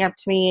like coming up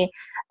to me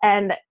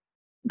and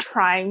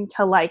trying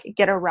to like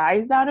get a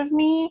rise out of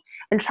me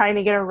and trying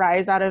to get a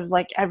rise out of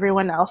like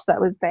everyone else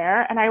that was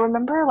there. And I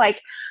remember like,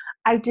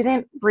 I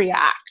didn't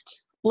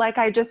react. Like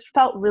I just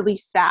felt really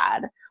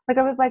sad. Like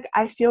I was like,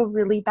 I feel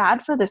really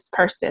bad for this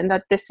person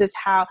that this is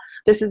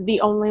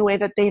the only way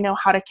that they know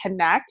how to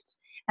connect.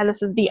 And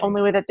this is the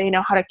only way that they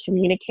know how to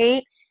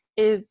communicate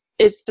is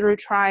through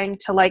trying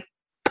to like,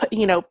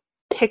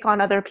 pick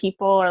on other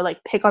people or like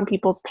pick on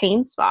people's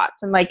pain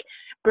spots and like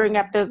bring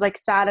up those like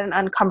sad and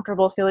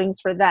uncomfortable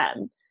feelings for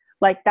them.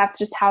 Like that's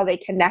just how they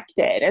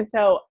connected. And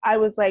so I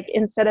was like,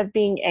 instead of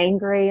being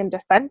angry and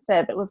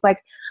defensive, it was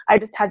like, I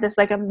just had this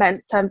like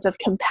immense sense of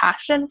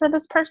compassion for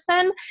this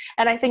person.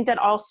 And I think that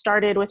all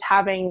started with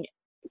having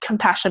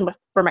compassion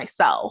for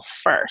myself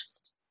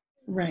first.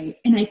 Right.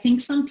 And I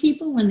think some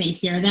people, when they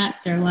hear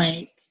that, they're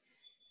like,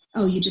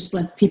 oh, you just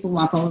let people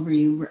walk all over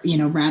you,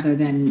 rather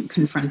than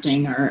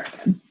confronting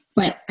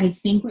but I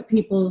think what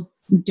people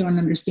don't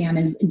understand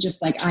is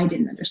just like I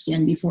didn't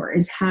understand before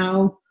is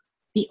how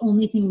the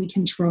only thing we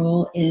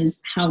control is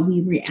how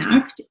we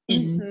react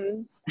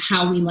and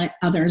how we let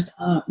others,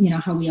 how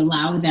we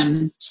allow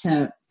them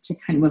to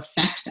kind of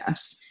affect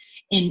us.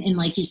 And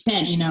like you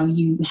said,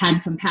 you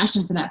had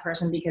compassion for that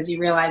person because you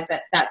realized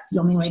that that's the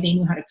only way they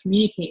knew how to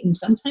communicate. And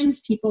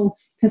sometimes people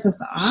piss us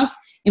off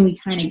and we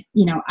kind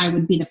of, I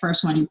would be the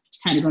first one to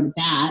kind of go to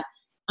bat.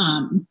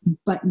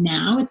 But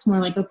now it's more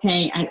like,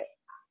 okay,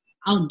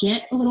 I'll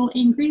get a little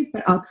angry,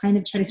 but I'll kind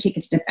of try to take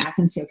a step back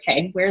and say,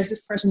 okay, where is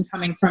this person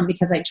coming from?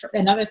 Because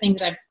another thing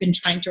that I've been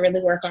trying to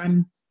really work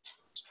on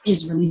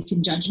is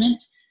releasing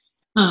judgment,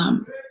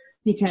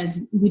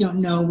 because we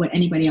don't know what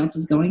anybody else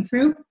is going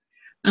through.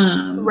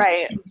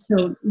 Right.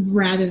 So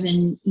rather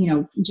than,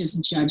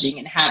 just judging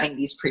and having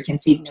these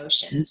preconceived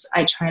notions,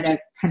 I try to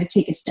kind of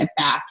take a step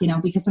back,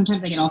 because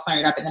sometimes I get all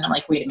fired up and then I'm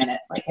like, wait a minute,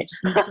 like I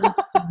just need to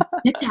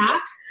step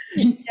back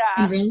and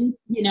really,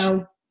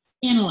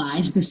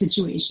 analyze the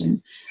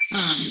situation.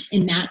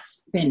 And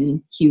that's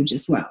been huge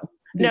as well.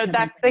 No,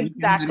 that's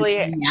exactly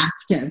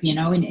reactive, and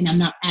I'm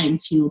not adding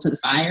fuel to the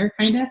fire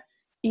kind of.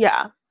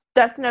 Yeah.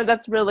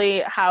 That's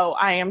really how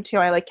I am too.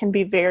 I can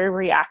be very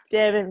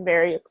reactive and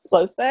very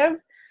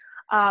explosive.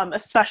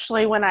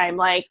 Especially when I'm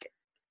like,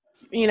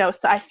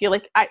 so I feel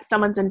like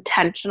someone's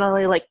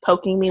intentionally like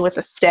poking me with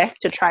a stick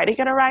to try to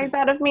get a rise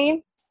out of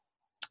me.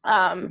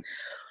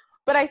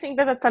 But I think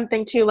that that's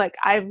something too, like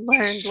I've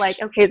learned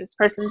like, okay, this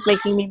person's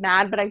making me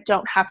mad, but I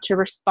don't have to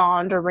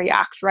respond or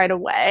react right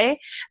away.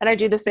 And I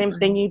do the same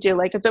thing you do.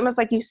 Like, it's almost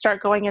like you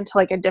start going into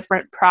like a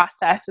different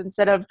process.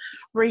 Instead of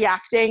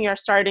reacting, you're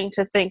starting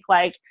to think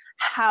like,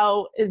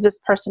 how is this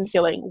person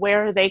feeling?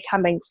 Where are they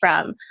coming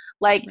from?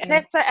 Like, and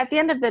it's at the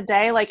end of the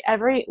day, like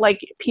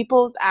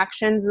people's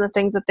actions and the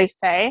things that they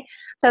say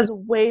says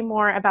way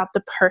more about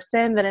the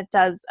person than it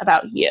does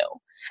about you.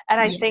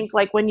 And I think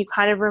like when you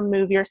kind of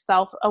remove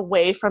yourself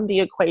away from the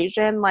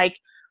equation, like,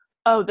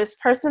 oh, this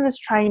person is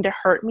trying to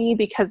hurt me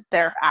because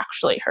they're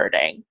actually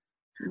hurting.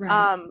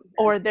 Right.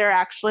 Or they're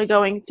actually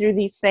going through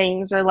these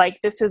things, or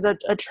like this is a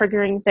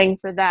triggering thing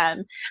for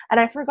them. And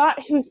I forgot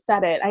who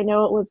said it. I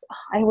know it was,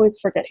 I always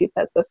forget who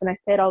says this and I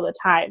say it all the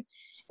time.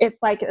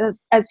 It's like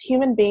as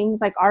human beings,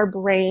 like our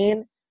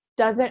brain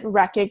doesn't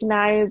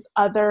recognize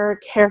other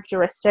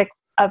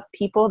characteristics of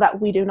people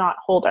that we do not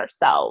hold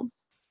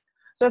ourselves.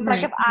 So it's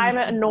like if I'm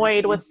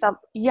annoyed with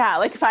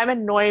if I'm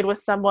annoyed with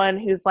someone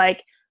who's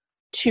like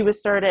too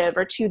assertive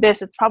or too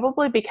this, it's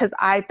probably because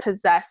I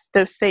possess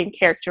those same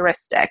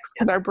characteristics,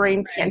 because our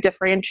brain can't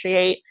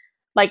differentiate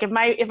Like if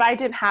I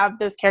didn't have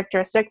those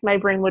characteristics, my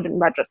brain wouldn't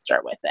register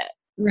with it.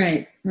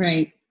 Right,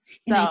 right.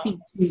 And I So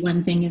think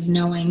one thing is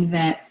knowing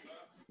that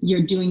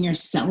you're doing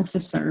yourself a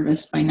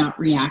service by not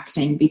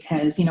reacting,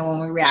 because, you know, when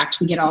we react,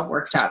 we get all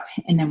worked up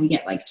and then we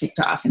get like ticked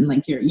off and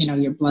like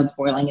your blood's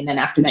boiling. And then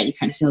after that, you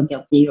kind of feel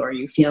guilty, or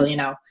you feel,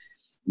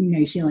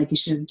 you feel like you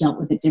should have dealt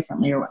with it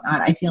differently or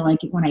whatnot. I feel like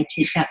when I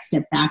take that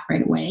step back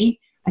right away,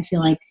 I feel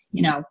like,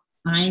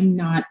 I'm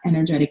not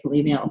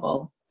energetically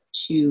available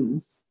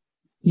to,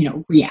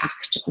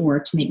 react or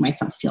to make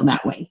myself feel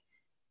that way.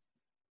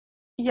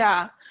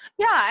 yeah.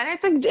 Yeah,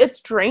 and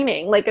it's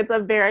draining. Like it's a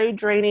very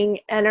draining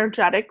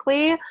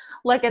energetically.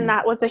 Like, and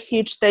that was a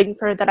huge thing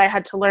that I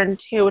had to learn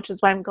too, which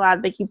is why I'm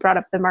glad that you brought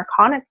up the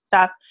Marconic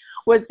stuff,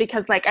 was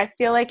because like I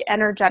feel like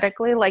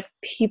energetically, like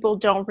people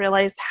don't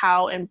realize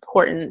how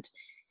important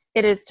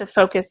it is to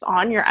focus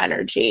on your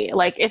energy.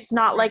 Like it's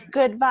not like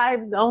good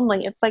vibes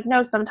only. It's like,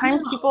 no,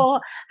 sometimes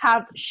people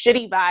have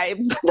shitty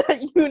vibes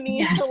that you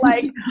need to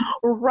like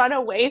run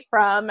away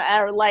from,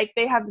 or like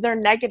they're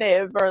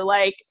negative, or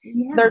like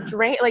they're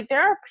drained. Like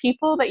there are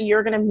people that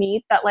you're going to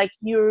meet that like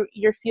you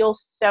feel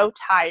so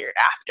tired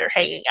after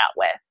hanging out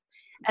with.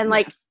 And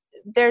like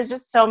there's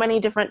just so many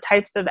different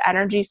types of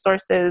energy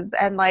sources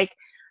and like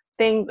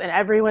things, and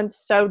everyone's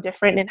so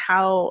different in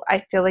how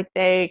I feel like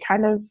they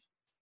kind of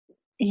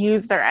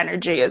use their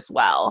energy as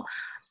well.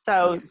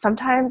 So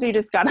sometimes you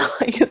just gotta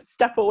like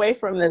step away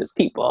from those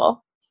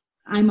people.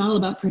 I'm all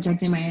about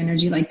protecting my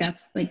energy. Like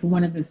that's like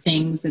one of the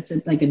things that's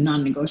like a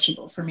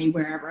non-negotiable for me.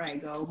 Wherever I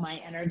go,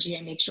 my energy,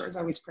 I make sure is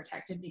always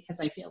protected,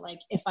 because I feel like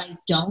if I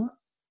don't,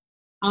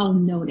 I'll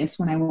notice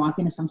when I walk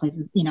into some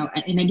places,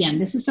 and again,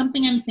 this is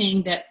something I'm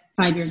saying that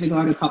 5 years ago I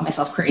would have called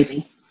myself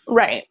crazy.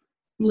 Right.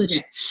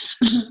 Legit.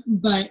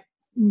 But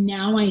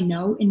now I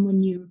know.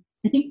 And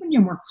I think when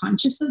you're more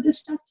conscious of this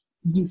stuff,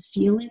 you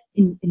feel it,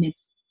 and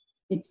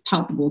it's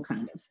palpable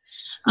kind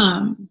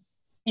of.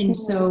 And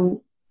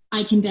so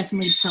I can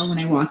definitely tell when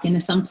I walk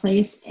into some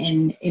place,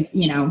 and if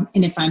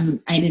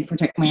I didn't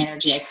protect my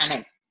energy, I kind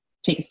of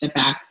take a step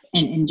back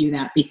and do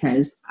that,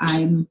 because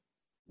I'm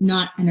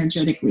not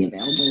energetically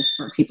available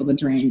for people to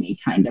drain me,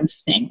 kind of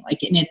thing.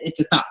 Like, and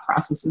it's a thought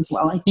process as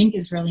well, I think,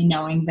 is really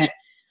knowing that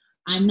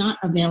I'm not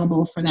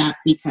available for that,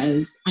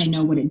 because I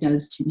know what it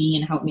does to me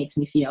and how it makes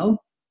me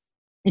feel.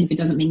 And if it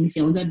doesn't make me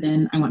feel good,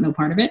 then I want no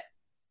part of it.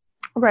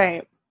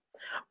 Right.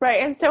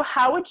 Right. And so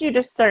how would you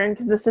discern,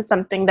 because this is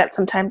something that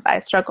sometimes I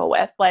struggle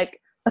with, like,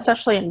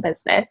 especially in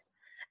business,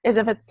 is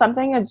if it's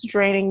something that's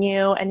draining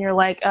you and you're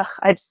like, ugh,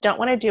 I just don't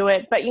want to do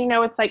it, but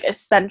it's like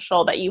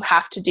essential that you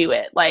have to do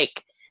it.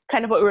 Like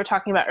kind of what we were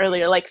talking about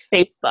earlier, like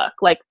Facebook,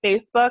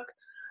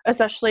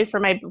 especially for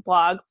my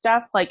blog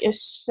stuff, like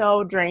is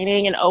so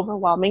draining and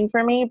overwhelming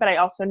for me, but I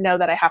also know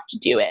that I have to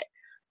do it.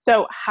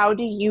 So how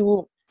do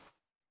you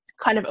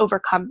kind of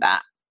overcome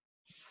that?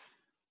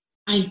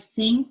 I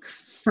think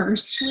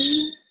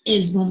firstly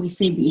is when we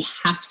say we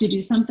have to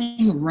do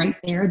something, right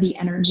there, the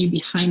energy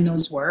behind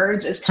those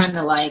words is kind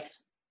of like,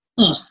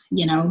 ugh,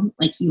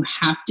 like you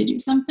have to do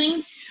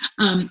something.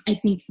 I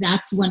think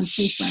that's one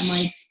place where I'm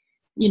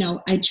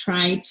like, I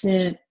try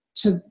to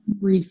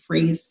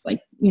rephrase,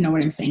 like,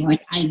 what I'm saying,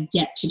 like, I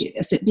get to do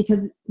this,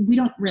 because we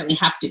don't really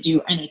have to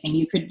do anything.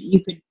 You could,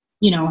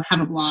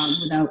 have a blog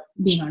without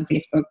being on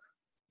Facebook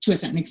to a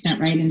certain extent,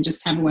 right? And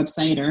just have a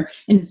website,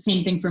 and the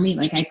same thing for me.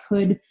 Like I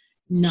could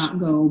not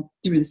go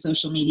through the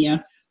social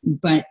media,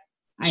 but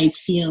I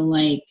feel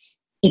like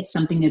it's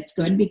something that's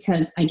good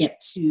because I get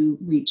to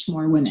reach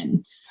more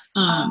women.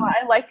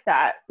 I like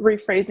that,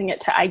 rephrasing it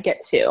to I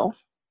get to.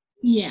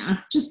 Yeah,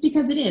 just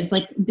because it is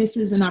like, this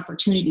is an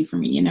opportunity for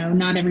me.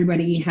 Not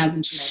everybody has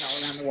internet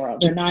all around the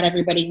world, or not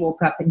everybody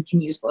woke up and can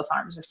use both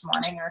arms this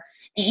morning,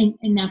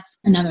 and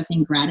that's another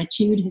thing.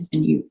 Gratitude has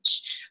been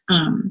huge.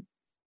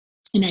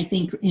 And I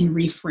think in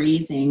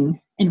rephrasing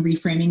and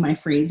reframing my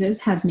phrases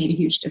has made a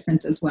huge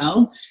difference as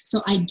well.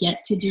 So I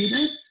get to do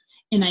this,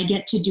 and I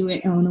get to do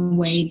it in a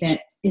way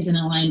that is in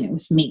alignment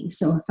with me.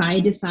 So if I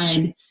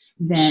decide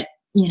that,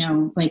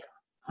 like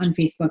on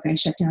Facebook, I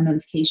shut down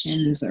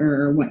notifications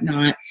or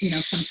whatnot,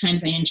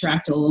 sometimes I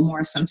interact a little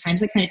more.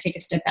 Sometimes I kind of take a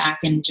step back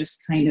and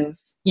just kind of,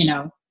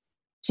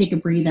 take a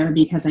breather,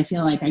 because I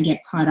feel like I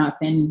get caught up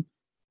in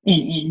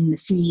the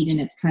feed,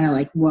 and it's kind of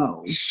like,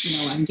 whoa,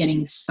 I'm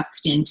getting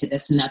sucked into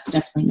this, and that's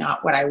definitely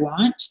not what I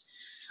want.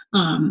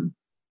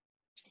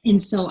 And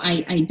so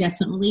I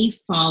definitely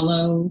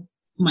follow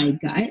my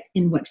gut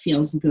and what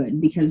feels good,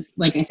 because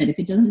like I said, if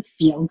it doesn't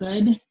feel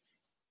good,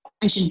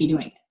 I shouldn't be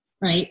doing it.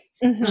 Right.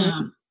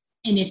 Mm-hmm.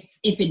 And if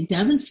it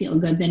doesn't feel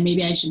good, then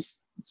maybe I should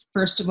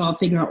first of all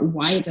figure out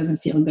why it doesn't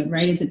feel good,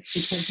 right? Is it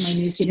because my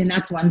newsfeed? And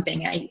that's one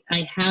thing.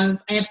 I have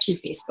two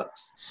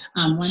Facebooks.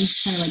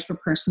 One's kind of like for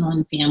personal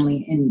and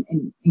family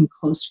and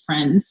close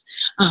friends.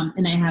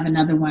 And I have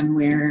another one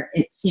where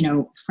it's,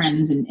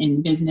 friends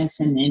and business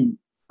and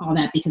all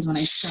that, because when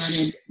I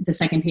started, the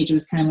second page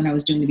was kind of when I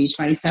was doing the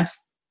Beachbody stuff.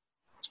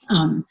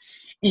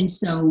 And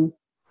so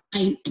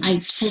I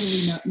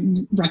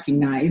totally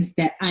recognize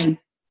that I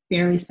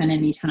barely spend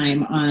any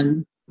time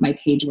on my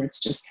page where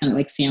it's just kind of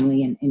like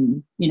family and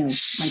you know,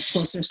 my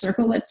closer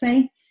circle, let's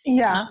say.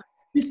 Yeah.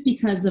 Just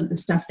because of the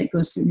stuff that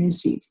goes through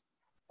newsfeed.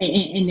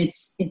 And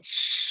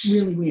it's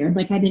really weird.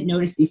 Like I didn't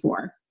notice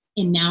before.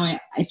 And now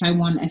if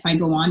I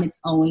go on, it's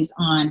always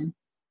on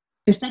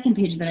the second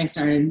page that I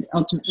started,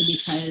 ultimately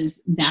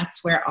because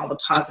that's where all the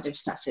positive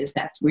stuff is.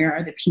 That's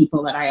where the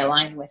people that I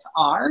align with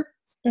are.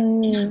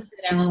 And not to say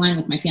that I don't align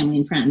with my family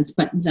and friends,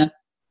 but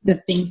the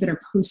things that are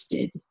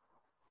posted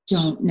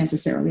don't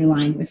necessarily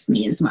align with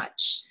me as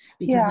much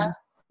because I'm,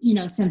 you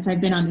know, since I've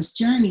been on this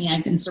journey,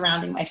 I've been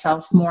surrounding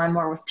myself more and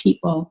more with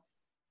people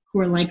who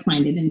are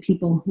like-minded and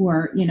people who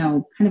are, you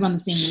know, kind of on the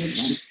same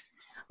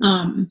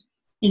wavelength.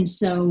 And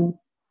so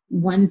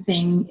one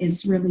thing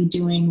is really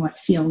doing what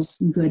feels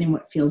good and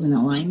what feels in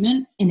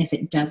alignment. And if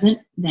it doesn't,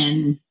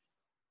 then,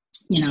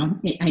 you know,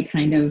 I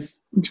kind of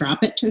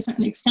drop it to a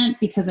certain extent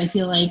because I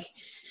feel like,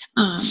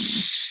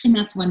 and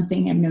that's one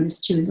thing I've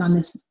noticed too, is on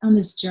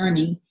this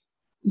journey,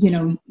 you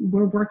know,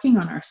 we're working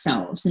on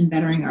ourselves and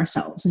bettering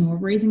ourselves and we're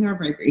raising our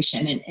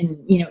vibration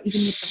and you know,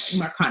 even with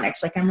the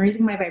Marconics, like I'm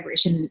raising my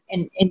vibration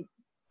and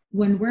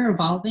when we're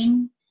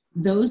evolving,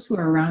 those who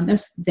are around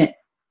us that,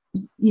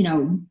 you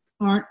know,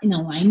 aren't in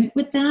alignment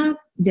with that,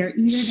 they're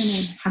either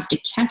going to have to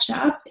catch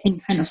up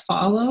and kind of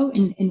follow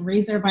and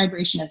raise their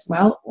vibration as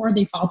well, or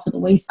they fall to the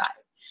wayside.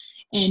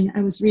 And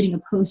I was reading a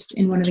post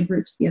in one of the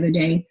groups the other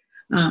day,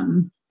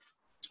 and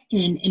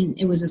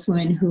it was this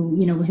woman who,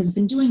 you know, has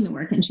been doing the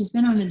work and she's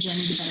been on a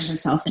journey to better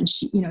herself. And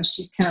she, you know,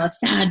 she's kind of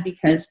sad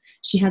because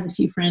she has a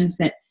few friends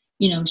that,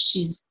 you know,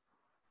 she's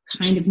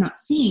kind of not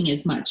seeing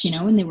as much, you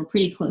know, and they were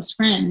pretty close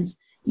friends.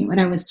 You know, what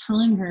I was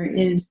telling her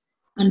is,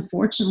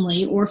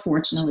 unfortunately or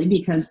fortunately,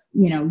 because,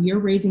 you know, you're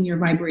raising your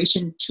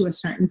vibration to a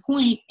certain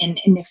point, and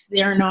if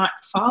they're not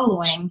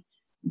following,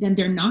 then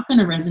they're not going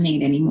to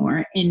resonate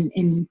anymore.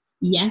 And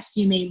yes,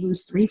 you may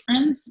lose 3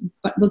 friends,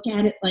 but look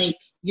at it like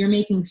you're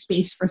making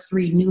space for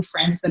 3 new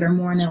friends that are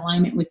more in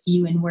alignment with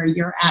you and where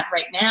you're at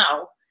right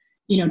now,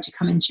 you know, to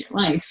come into your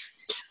life.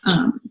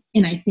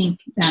 And I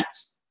think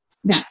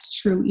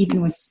that's true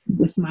even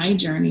with my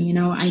journey. You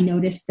know, I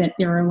noticed that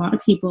there are a lot of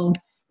people,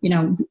 you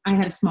know, I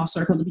had a small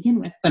circle to begin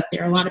with, but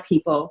there are a lot of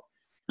people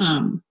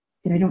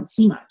that I don't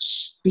see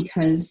much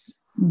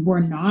because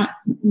we're not,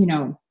 you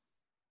know,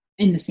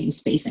 in the same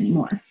space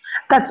anymore.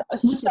 That's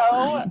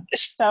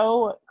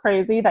so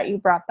crazy that you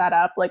brought that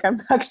up. Like, I'm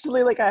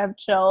actually like, I have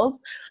chills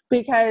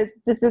because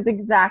this is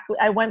exactly,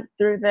 I went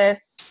through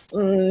this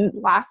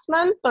last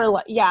month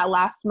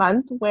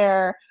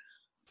where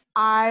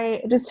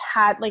I just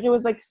had like, it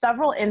was like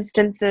several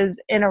instances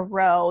in a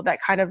row that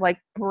kind of like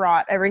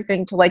brought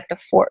everything to like the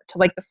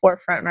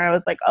forefront where I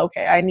was like,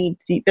 okay,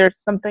 there's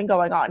something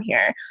going on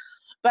here.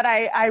 But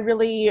I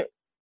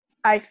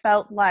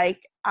felt like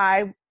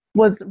I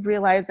was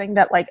realizing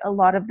that like a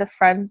lot of the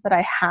friends that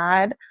I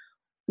had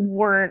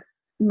weren't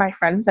my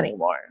friends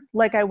anymore.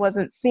 Like I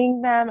wasn't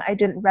seeing them. I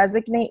didn't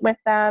resonate with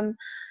them.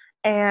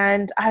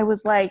 And I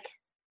was like,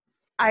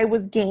 I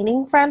was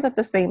gaining friends at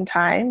the same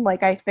time.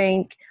 Like, I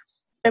think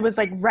it was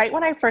like right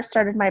when I first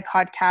started my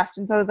podcast.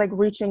 And so I was like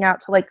reaching out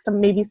to like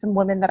some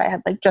women that I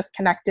had like just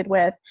connected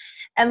with,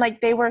 and like,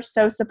 they were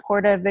so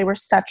supportive. They were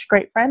such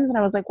great friends. And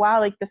I was like, wow,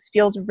 like this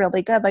feels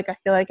really good. Like, I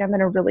feel like I'm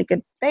in a really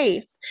good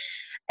space.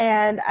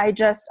 And I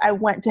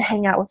went to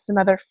hang out with some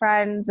other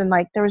friends. And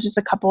like, there was just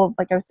a couple of,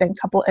 like I was saying,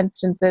 couple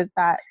instances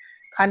that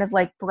kind of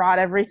like brought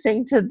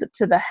everything to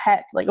the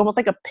head, like almost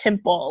like a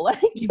pimple,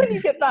 like when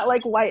you get that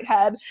like white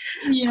head.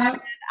 Yeah.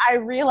 And I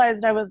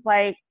realized, I was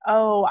like,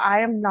 oh, I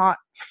am not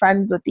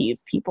friends with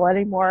these people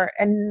anymore.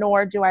 And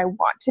nor do I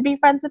want to be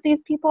friends with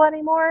these people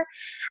anymore.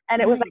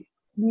 And it was like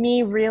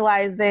me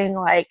realizing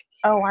like,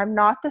 oh, I'm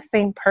not the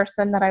same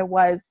person that I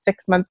was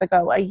 6 months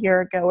ago, a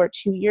year ago, or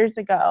 2 years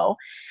ago.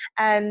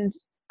 And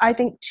I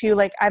think too,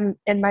 like I'm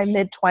in my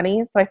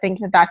mid-20s. So I think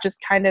that just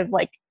kind of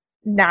like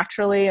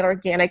naturally and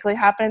organically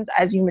happens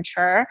as you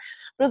mature.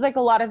 But it was like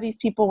a lot of these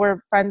people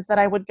were friends that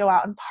I would go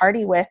out and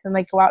party with and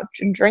like go out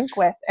and drink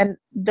with. And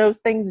those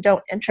things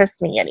don't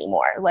interest me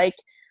anymore. Like,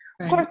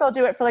 of course I'll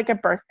do it for like a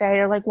birthday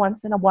or like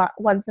once in a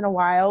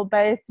while,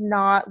 but it's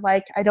not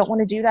like, I don't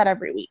want to do that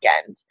every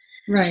weekend.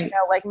 Right. You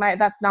know, like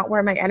that's not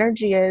where my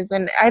energy is.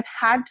 And I've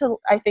had to,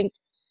 I think,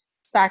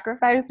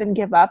 sacrifice and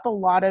give up a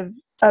lot of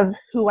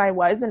who I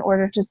was in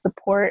order to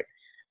support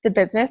the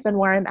business and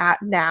where I'm at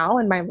now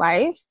in my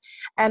life.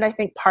 And I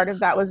think part of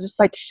that was just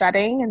like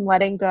shedding and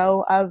letting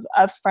go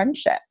of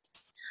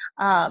friendships.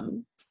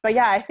 But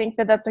yeah, I think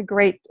that's a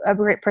great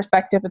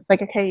perspective. It's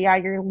like, okay, yeah,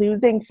 you're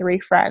losing 3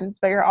 friends,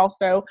 but you're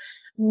also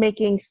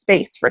making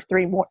space for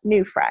 3 more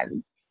new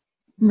friends.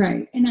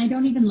 Right. And I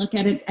don't even look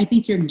at it, I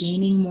think you're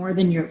gaining more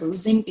than you're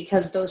losing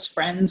because those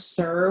friends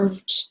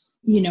served,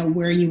 you know,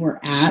 where you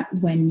were at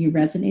when you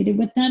resonated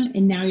with them.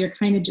 And now you're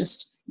kind of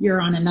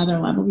you're on another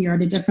level, you're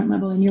at a different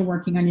level and you're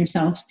working on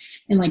yourself.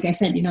 And like I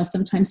said, you know,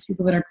 sometimes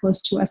people that are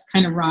close to us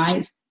kind of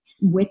rise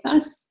with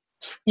us,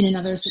 and in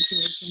other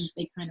situations,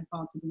 they kind of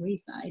fall to the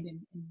wayside. And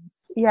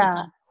yeah, it's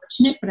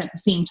unfortunate, but at the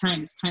same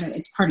time,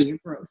 it's part of your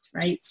growth,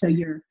 right? So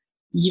you're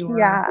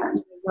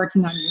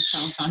working on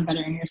yourself, on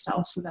bettering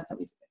yourself. So that's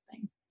always a good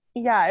thing.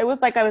 Yeah, it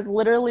was like I was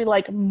literally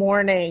like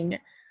mourning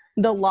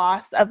the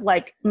loss of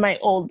like my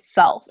old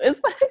self is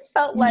what it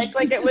felt like.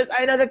 Like it was,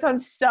 I know that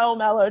sounds so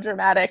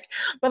melodramatic,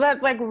 but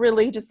that's like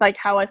really just like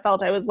how I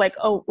felt. I was like,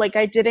 oh, like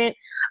I think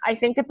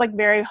it's like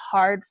very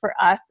hard for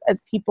us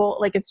as people,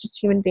 like it's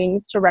just human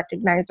beings to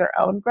recognize our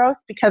own growth,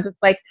 because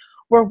it's like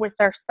we're with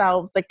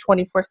ourselves like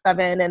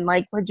 24/7, and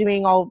like we're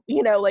doing all,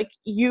 like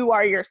you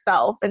are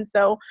yourself. And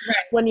so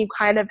when you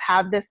kind of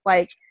have this,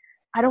 like,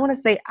 I don't want to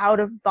say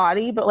out of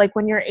body, but like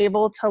when you're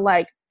able to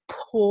like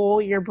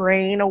pull your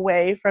brain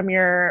away from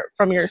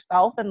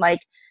yourself and like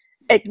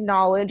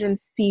acknowledge and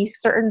see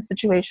certain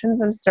situations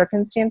and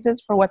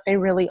circumstances for what they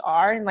really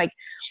are, and like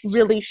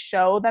really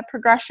show that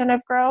progression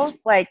of growth,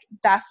 like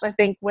that's, I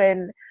think,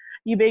 when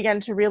you begin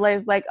to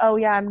realize like, oh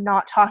yeah, I'm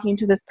not talking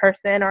to this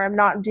person, or I'm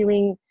not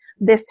doing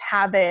this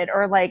habit,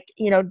 or like,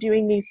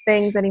 doing these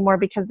things anymore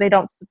because they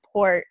don't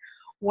support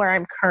where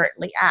I'm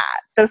currently at.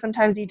 So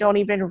sometimes you don't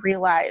even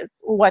realize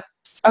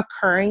what's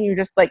occurring. You're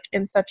just like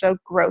in such a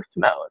growth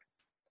mode.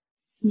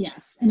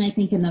 Yes. And I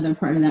think another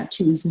part of that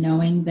too is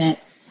knowing that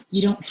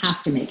you don't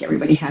have to make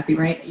everybody happy,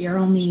 right? You're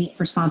only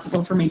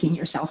responsible for making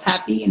yourself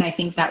happy. And I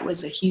think that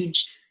was a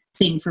huge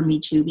thing for me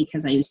too,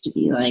 because I used to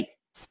be like,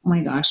 oh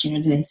my gosh,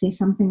 did I say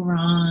something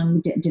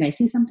wrong? Did I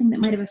say something that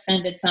might have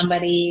offended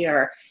somebody?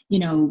 Or,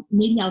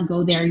 maybe I'll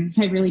go there if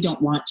I really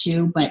don't want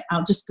to, but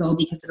I'll just go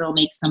because it'll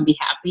make somebody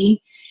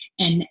happy.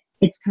 And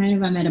it's kind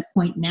of, I'm at a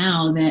point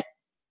now that,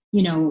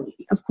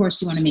 of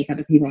course you want to make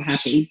other people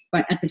happy,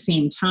 but at the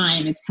same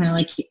time, it's kind of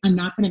like, I'm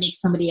not going to make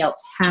somebody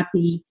else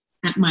happy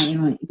at my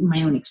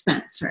own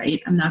expense, right?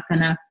 I'm not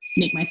going to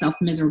make myself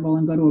miserable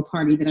and go to a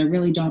party that I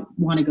really don't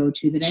want to go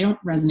to, that I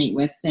don't resonate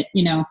with, that,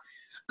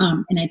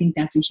 and I think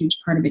that's a huge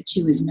part of it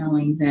too, is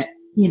knowing that,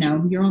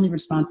 you're only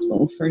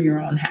responsible for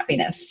your own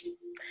happiness.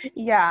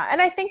 Yeah.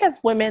 And I think as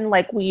women,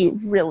 like we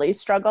really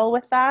struggle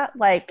with that.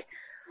 Like,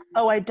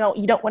 oh,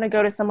 you don't want to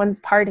go to someone's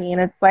party.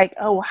 And it's like,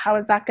 oh, how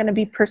is that going to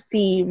be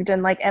perceived?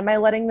 And like, am I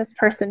letting this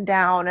person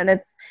down?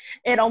 And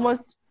it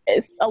almost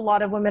is, a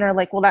lot of women are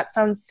like, well, that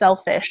sounds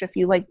selfish if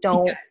you like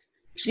don't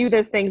do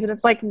those things. And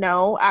it's like,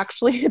 no,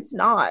 actually it's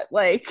not.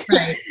 Like,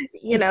 right.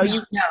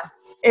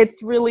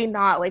 It's really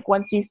not. Like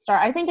once you start,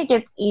 I think it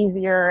gets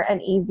easier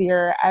and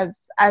easier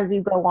as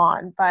you go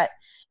on. But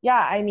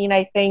yeah, I mean,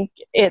 I think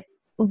it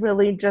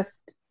really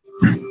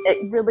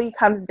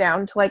comes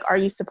down to like, are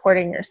you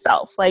supporting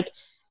yourself? Like,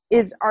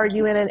 are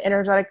you in an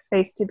energetic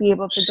space to be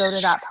able to go to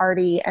that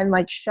party and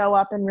like show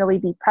up and really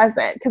be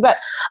present? Because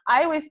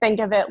I always think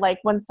of it like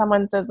when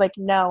someone says like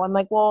no, I'm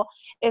like, well,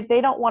 if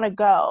they don't want to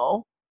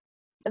go,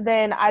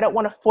 then I don't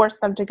want to force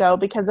them to go,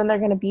 because then they're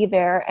going to be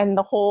there and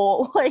the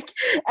whole like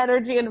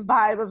energy and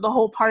vibe of the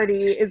whole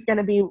party is going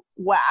to be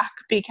whack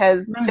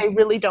because they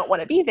really don't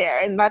want to be there,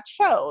 and that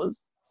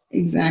shows.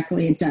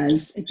 Exactly. It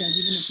does. Even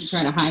if you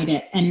try to hide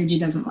it, energy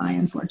doesn't lie,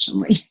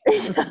 unfortunately.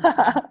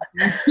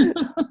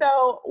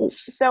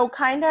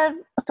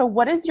 So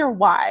what is your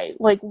why?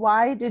 Like,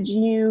 why did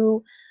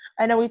you,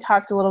 I know we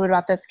talked a little bit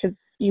about this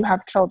because you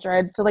have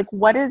children. So like,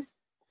 what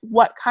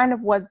kind of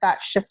was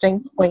that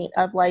shifting point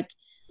of like,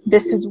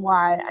 this is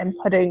why I'm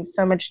putting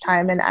so much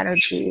time and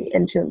energy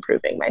into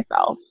improving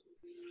myself?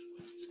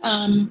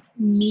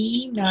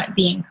 Me not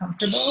being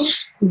comfortable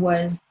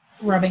was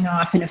rubbing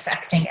off and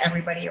affecting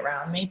everybody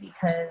around me,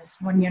 because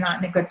when you're not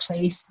in a good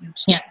place, you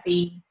can't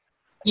be,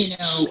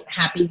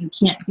 happy. You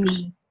can't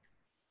be,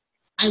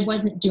 I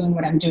wasn't doing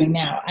what I'm doing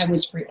now. I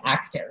was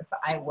reactive.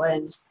 I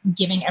was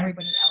giving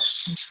everybody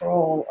else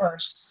control, or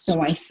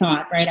so I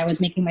thought, right? I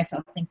was making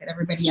myself think that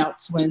everybody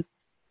else was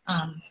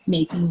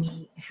making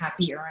me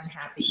happy or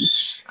unhappy.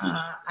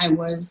 I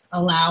was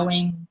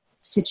allowing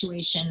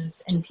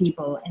situations and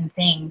people and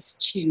things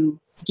to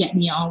get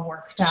me all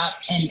worked up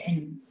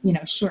and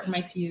shorten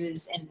my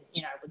fuse, and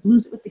I would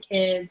lose it with the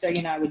kids, or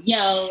I would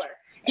yell,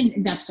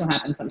 and that still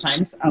happens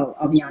sometimes,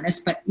 I'll be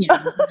honest, but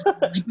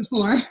like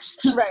before.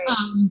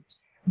 Right.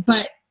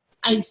 But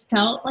I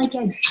felt like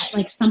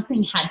like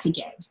something had to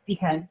give,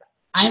 because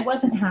I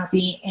wasn't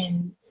happy,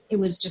 and it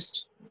was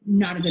just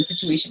not a good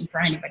situation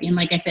for anybody. And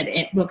like I said,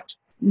 it looked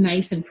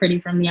nice and pretty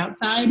from the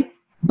outside,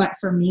 but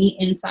for me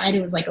inside,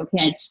 it was like, okay,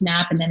 I'd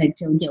snap and then I'd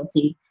feel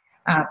guilty.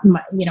 I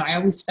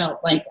always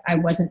felt like I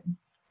wasn't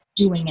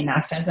doing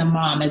enough as a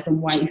mom, as a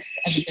wife,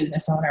 as a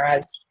business owner,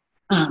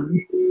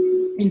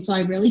 and so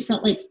I really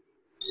felt like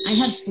I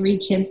had 3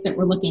 kids that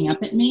were looking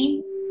up at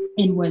me,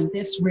 and was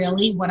this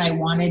really what I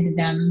wanted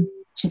them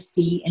to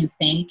see and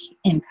think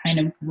and kind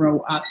of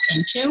grow up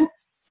into?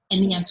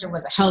 And the answer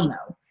was a hell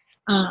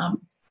no.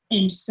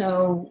 And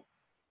so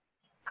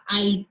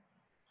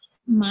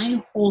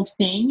my whole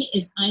thing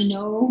is, I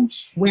know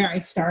where I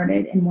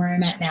started and where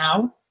I'm at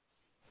now.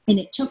 And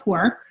it took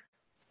work.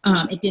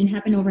 It didn't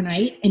happen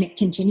overnight, and it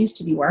continues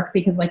to be work,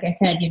 because like I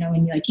said,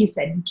 and like you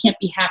said, you can't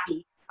be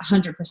happy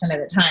 100% of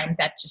the time.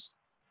 That just,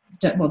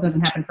 well, it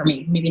doesn't happen for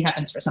me. Maybe it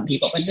happens for some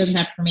people, but it doesn't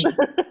happen for me.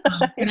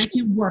 And I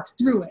can work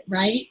through it.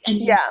 Right. And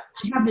I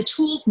have the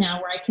tools now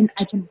where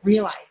I can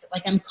realize it.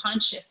 Like, I'm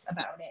conscious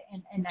about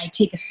it, and I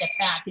take a step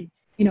back, and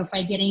if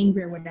I get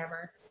angry or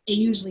whatever, it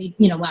usually,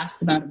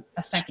 lasts about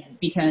a second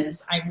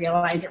because I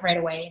realize it right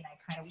away and I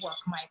kind of work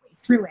my way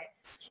through it.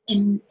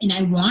 And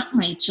I want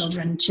my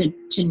children to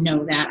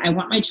know that. I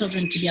want my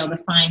children to be able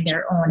to find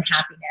their own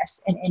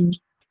happiness. And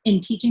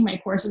in teaching my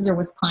courses or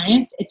with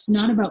clients, it's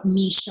not about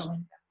me showing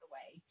them the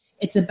way.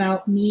 It's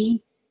about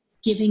me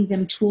giving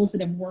them tools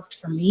that have worked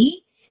for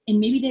me. And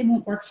maybe they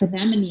won't work for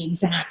them in the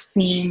exact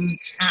same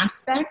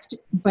aspect,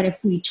 but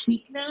if we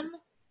tweak them,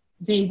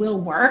 they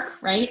will work,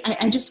 right?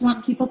 I just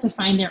want people to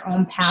find their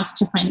own path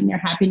to finding their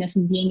happiness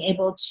and being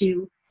able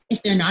to,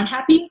 if they're not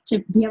happy,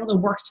 to be able to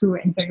work through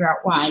it and figure out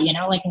why.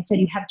 Like I said,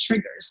 you have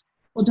triggers.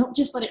 Well, don't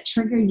just let it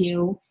trigger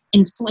you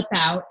and flip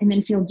out and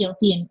then feel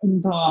guilty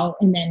and bawl.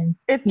 And then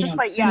it's just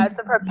it's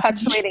a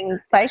perpetuating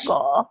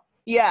cycle.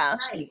 Yeah.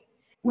 Right.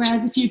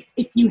 Whereas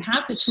if you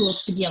have the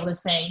tools to be able to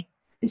say,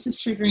 this is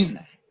triggering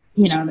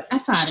the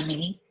F out of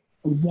me.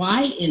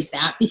 Why is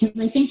that? Because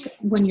I think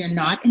when you're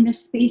not in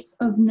this space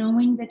of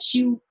knowing that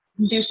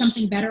there's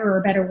something better or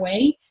a better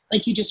way,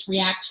 like you just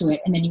react to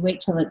it and then you wait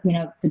till it,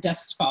 the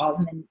dust falls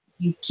and then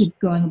you keep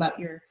going about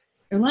your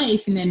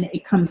life and then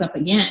it comes up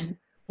again.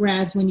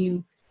 Whereas when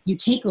you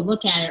take a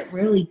look at it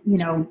really,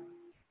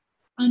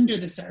 under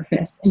the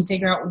surface and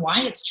figure out why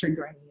it's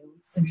triggering you,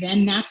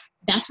 then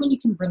that's when you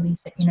can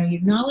release it. You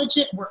acknowledge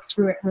it, work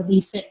through it,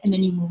 release it, and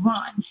then you move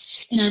on.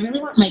 And I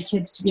really want my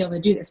kids to be able to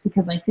do this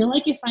because I feel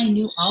like if I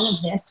knew all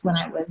of this when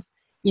I was,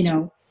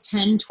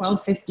 10,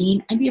 12,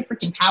 15, I'd be a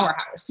freaking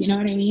powerhouse. You know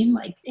what I mean?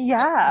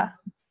 Yeah.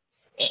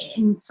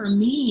 And for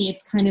me,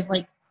 it's kind of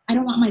like, I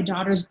don't want my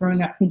daughters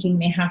growing up thinking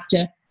they have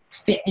to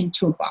fit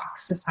into a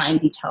box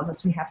society tells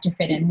us we have to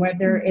fit in,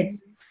 whether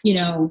it's,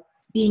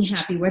 being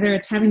happy, whether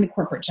it's having the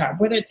corporate job,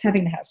 whether it's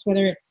having the house,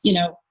 whether it's,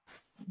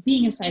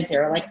 being a size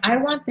zero. Like I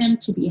want them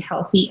to be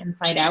healthy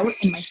inside out,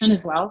 and my son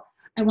as well.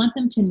 I want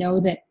them to know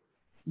that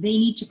they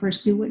need to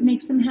pursue what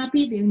makes them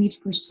happy. They need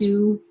to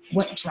pursue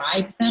what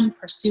drives them,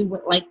 pursue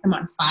what lights them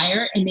on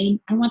fire. And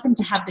I want them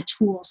to have the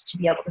tools to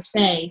be able to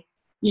say,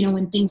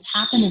 when things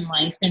happen in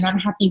life, they're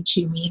not happening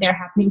to me, they're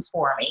happening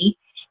for me.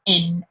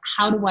 And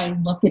how do I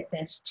look at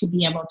this to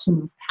be able to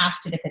move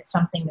past it if it's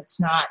something that's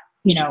not,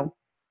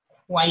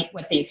 quite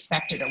what they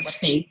expected or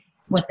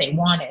what they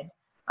wanted.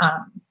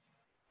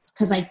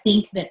 Because I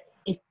think that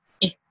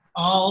if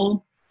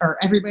all or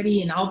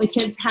everybody and all the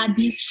kids had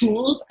these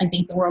tools, I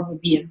think the world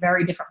would be a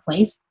very different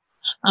place.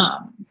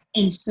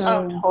 And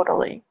so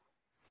totally.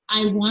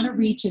 I want to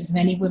reach as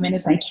many women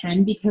as I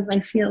can because I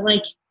feel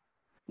like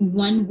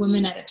one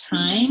woman at a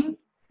time,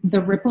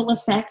 the ripple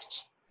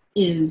effect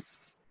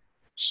is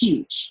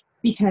huge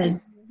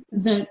because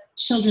the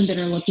children that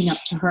are looking up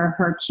to her,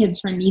 her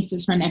kids, her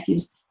nieces, her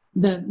nephews,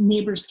 the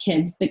neighbors'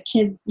 kids, the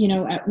kids,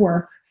 at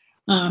work,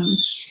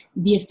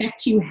 the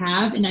effect you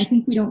have. And I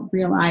think we don't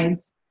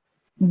realize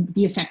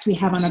the effect we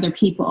have on other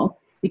people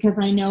because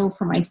I know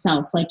for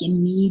myself, like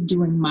in me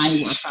doing my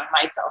work on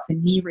myself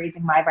and me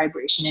raising my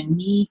vibration and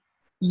me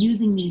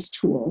using these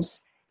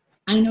tools,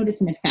 I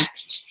notice an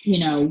effect,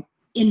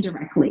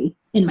 indirectly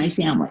in my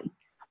family.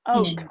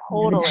 Oh,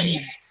 totally.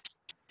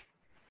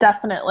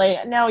 Definitely.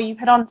 No, you've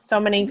hit on so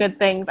many good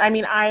things. I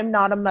mean, I'm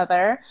not a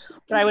mother,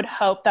 but I would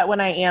hope that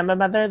when I am a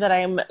mother that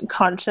I'm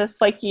conscious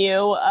like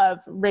you of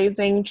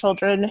raising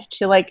children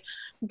to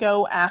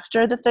go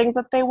after the things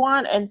that they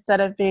want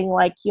instead of being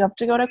like, you have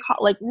to go to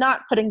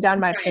not putting down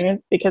my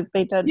parents because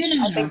they did,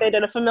 I think they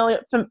did a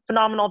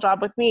phenomenal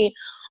job with me.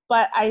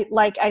 But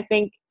I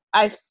think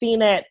I've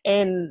seen it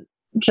in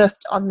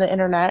just on the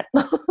internet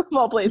of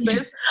all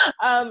places,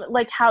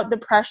 how the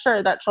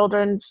pressure that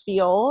children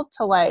feel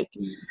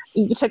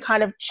to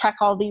kind of check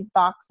all these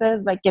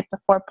boxes, get the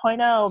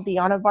 4.0, be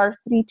on a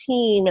varsity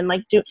team, and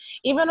do,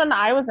 even when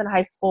I was in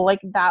high school,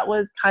 that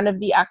was kind of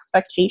the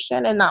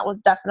expectation, and that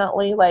was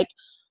definitely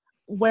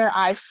where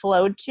I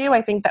flowed to.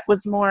 I think that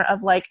was more of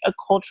a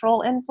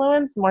cultural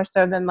influence more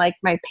so than my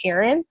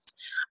parents.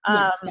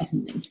 Yes,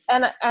 definitely.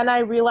 And I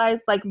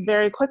realized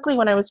very quickly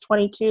when I was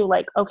 22,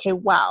 okay,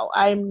 wow,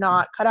 I'm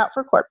not cut out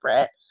for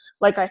corporate.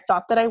 I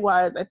thought that I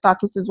was. I thought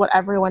this is what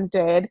everyone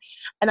did.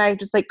 And I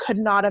just could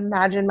not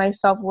imagine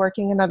myself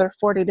working another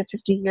 40 to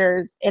 50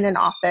 years in an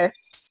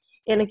office,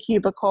 in a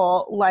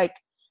cubicle,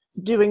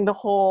 doing the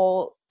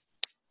whole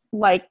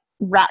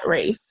rat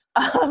race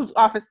of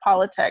office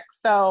politics.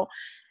 So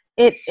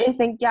I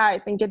think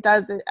it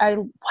does.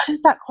 What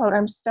is that quote?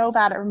 I'm so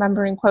bad at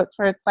remembering quotes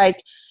where it's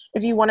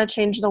if you want to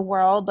change the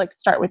world,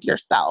 start with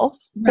yourself,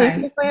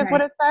 basically is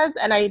what it says.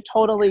 And I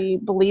totally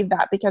believe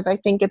that because I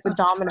think it's a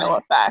domino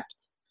effect.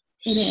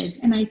 It is.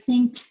 And I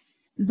think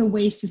the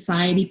way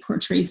society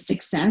portrays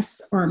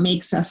success or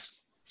makes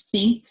us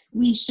think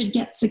we should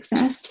get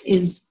success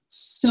is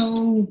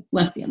so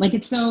left field.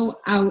 It's so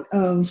out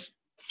of,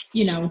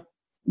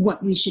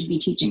 what we should be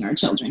teaching our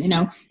children.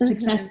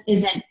 Success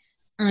isn't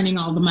earning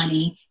all the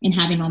money and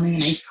having only the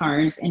nice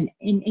cars. And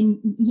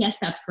yes,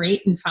 that's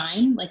great and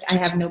fine. I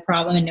have no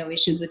problem and no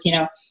issues with,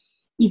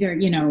 either,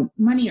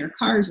 money or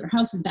cars or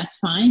houses, that's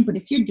fine. But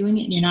if you're doing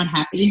it and you're not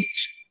happy,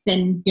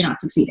 then you're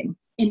not succeeding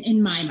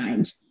in my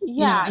mind.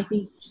 Yeah. I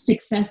think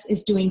success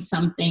is doing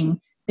something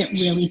that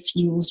really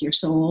fuels your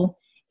soul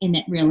and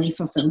that really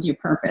fulfills your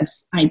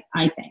purpose, I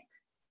think.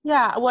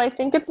 Yeah, well, I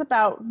think it's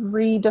about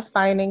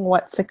redefining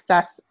what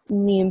success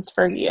means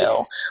for you.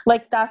 Yes.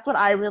 Like, that's what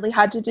I really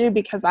had to do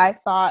because I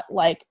thought,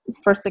 like,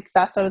 for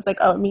success, I was like,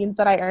 oh, it means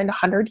that I earned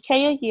 100K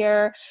a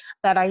year,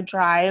 that I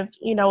drive,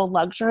 a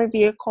luxury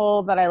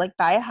vehicle, that I like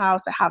buy a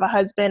house, I have a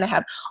husband, I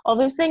have all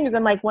those things.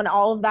 And like, when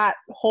all of that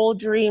whole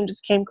dream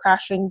just came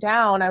crashing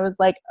down, I was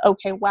like,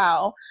 okay,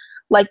 wow.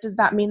 Like, does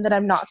that mean that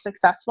I'm not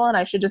successful and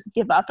I should just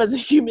give up as a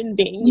human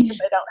being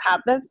because I don't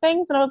have those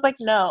things? And I was like,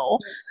 no,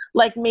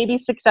 like maybe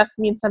success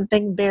means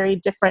something very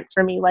different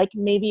for me. Like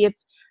maybe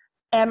it's,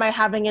 am I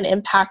having an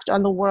impact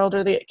on the world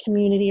or the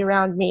community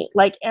around me?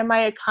 Like, am I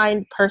a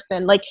kind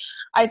person? Like,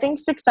 I think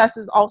success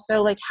is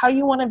also like how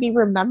you want to be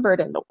remembered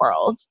in the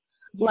world.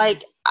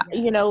 Like,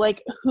 Yes.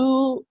 like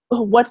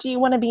what do you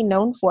want to be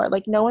known for?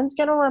 Like, no one's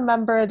going to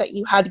remember that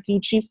you had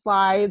Gucci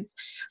slides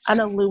and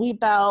a Louis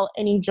belt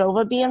and you drove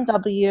a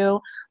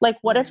BMW. Like,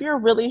 what if you're a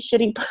really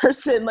shitty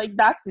person? Like,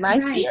 that's my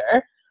Right.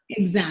 fear.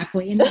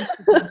 Exactly. And that's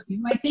the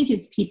thing, I think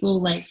is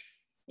people like,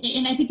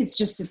 and I think it's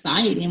just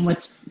society and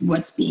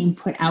what's being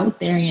put out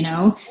there,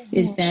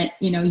 is that,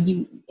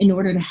 you, in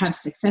order to have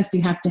success,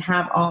 you have to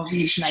have all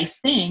these nice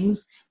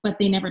things, but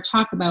they never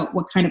talk about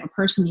what kind of a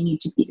person you need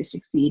to be to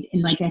succeed.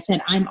 And like I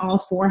said, I'm all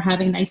for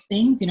having nice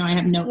things. I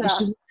have no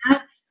issues with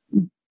that,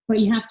 but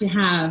you have to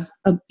have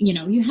you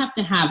have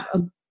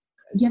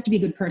to be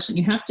a good person.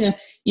 You have to,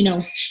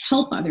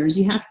 help others.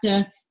 You have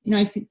to,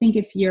 I think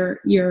if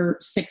you're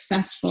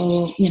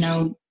successful,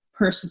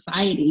 per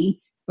society,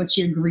 but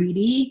you're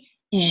greedy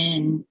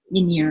and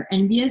you're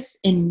envious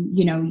and,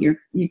 you're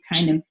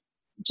kind of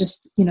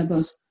just,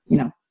 those,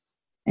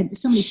 and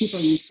so many people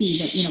you see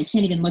that,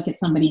 can't even look at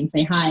somebody and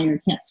say hi or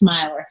can't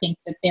smile or think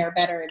that they're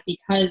better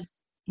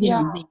because, they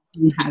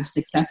do have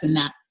success in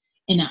that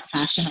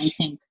fashion, I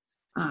think.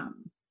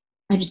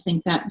 I just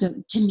think that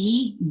to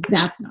me,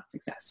 that's not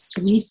success.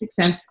 To me,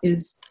 success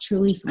is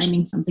truly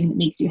finding something that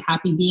makes you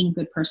happy, being a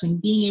good person,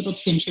 being able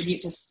to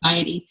contribute to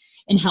society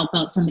and help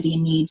out somebody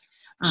in need.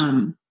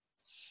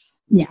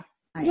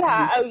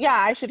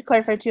 I should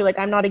clarify too. Like,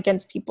 I'm not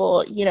against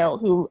people,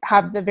 who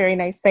have the very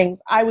nice things.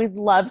 I would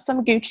love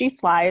some Gucci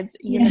slides,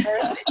 universe,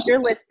 if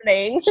you're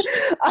listening.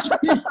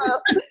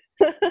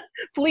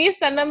 Please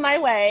send them my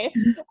way.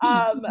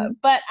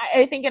 But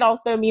I think it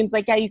also means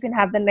like, yeah, you can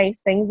have the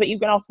nice things, but you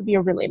can also be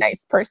a really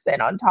nice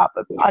person on top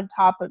of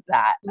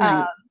that.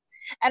 Right.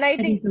 And I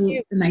think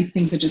the nice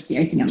things are just the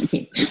icing on the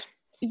cake.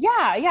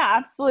 Yeah,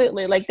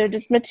 absolutely. Like they're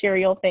just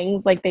material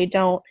things. Like they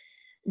don't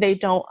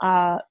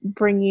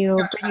bring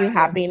you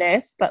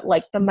happiness, but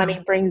like the money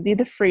brings you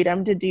the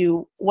freedom to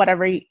do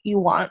whatever you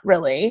want,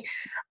 really.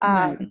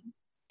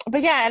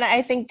 But yeah, and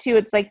I think too,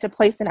 it's like to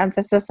place an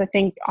emphasis, I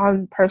think,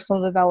 on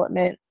personal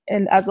development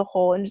and as a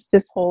whole, and just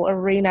this whole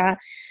arena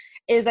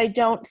is I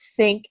don't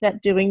think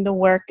that doing the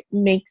work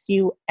makes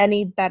you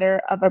any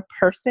better of a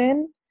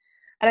person.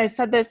 And I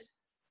said this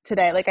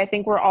today, like, I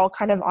think we're all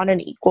kind of on an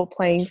equal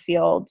playing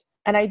field.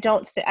 And I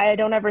don't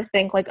ever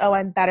think like, oh,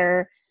 I'm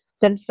better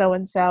than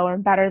so-and-so or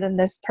I'm better than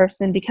this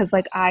person because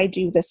like I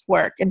do this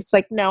work. And it's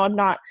like, no, I'm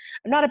not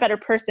a better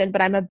person,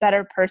 but I'm a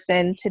better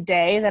person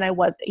today than I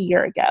was a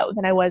year ago,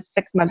 than I was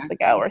 6 months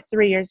ago or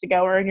 3 years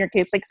ago, or in your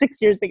case, like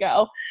 6 years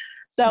ago.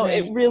 So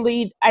It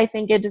really, I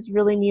think it just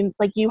really means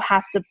like you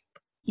have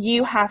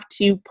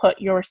to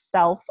put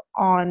yourself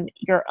on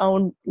your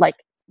own like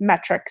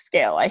metric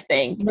scale, I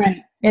think.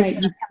 Right. You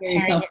compare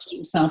yourself to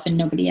yourself and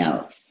nobody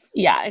else.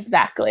 Yeah,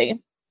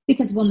 exactly.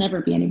 Because we'll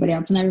never be anybody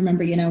else. And I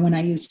remember, when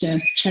I used to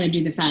try to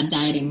do the fad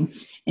dieting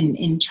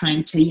and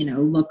trying to,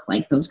 look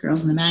like those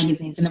girls in the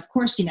magazines. And of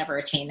course you never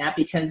attain that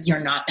because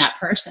you're not that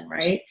person,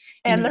 right?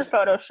 And they're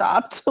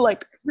photoshopped,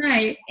 like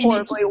right. And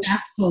it just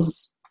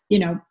baffles,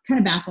 kind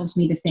of baffles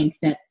me to think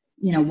that,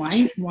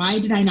 why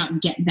did I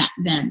not get that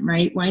then,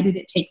 right? Why did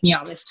it take me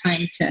all this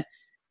time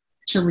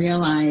to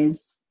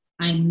realize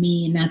I'm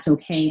me and that's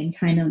okay, and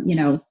kind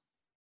of,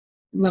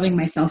 loving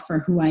myself for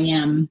who I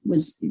am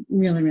was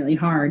really, really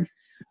hard.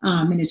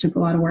 And it took a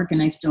lot of work,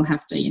 and I still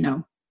have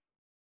to,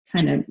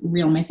 kind of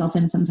reel myself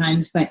in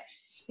sometimes, but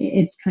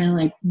it's kind of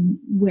like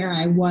where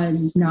I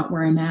was is not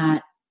where I'm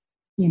at,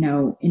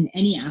 in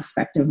any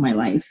aspect of my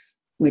life,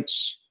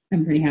 which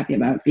I'm pretty happy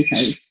about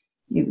because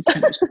it was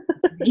kind of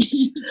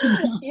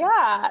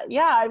Yeah.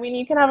 I mean,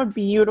 you can have a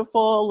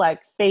beautiful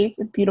like face,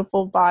 a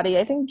beautiful body.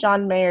 I think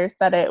John Mayer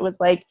said it was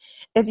like,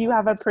 if you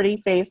have a pretty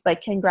face,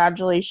 like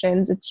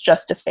congratulations, it's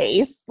just a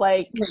face.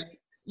 Like, right.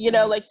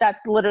 Like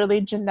that's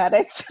literally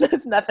genetics.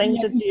 There's nothing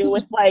to do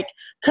with like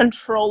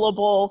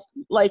controllable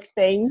like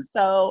things.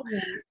 So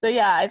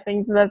yeah, I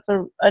think that's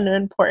an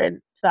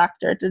important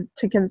factor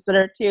to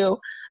consider too.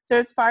 So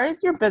as far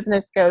as your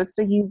business goes,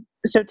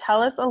 so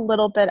tell us a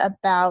little bit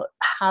about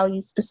how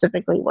you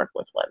specifically work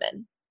with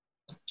women.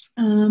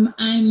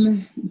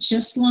 I'm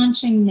just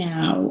launching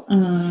now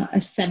a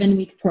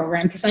 7-week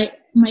program because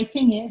my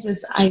thing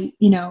is I,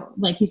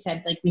 like you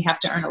said, like we have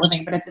to earn a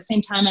living, but at the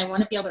same time, I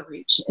want to be able to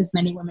reach as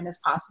many women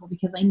as possible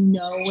because I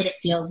know what it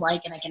feels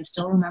like, and I can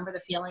still remember the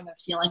feeling of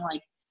feeling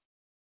like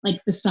like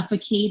the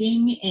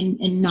suffocating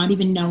and not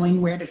even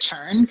knowing where to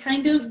turn,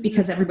 kind of,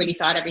 because everybody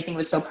thought everything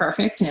was so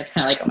perfect. And it's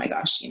kind of like, oh my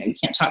gosh, you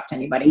can't talk to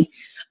anybody.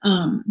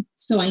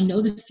 So I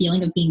know the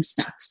feeling of being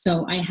stuck.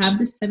 So I have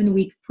this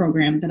 7-week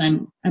program that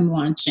I'm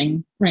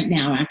launching right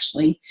now,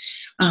 actually,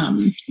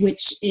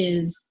 which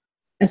is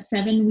a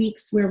 7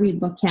 weeks where we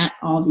look at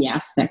all the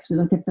aspects. We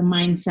look at the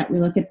mindset, we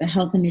look at the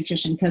health and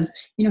nutrition,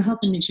 because, health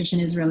and nutrition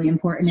is really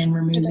important in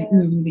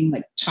removing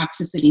like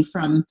toxicity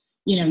from,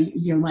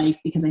 your life,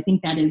 because I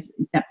think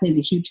that plays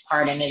a huge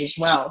part in it as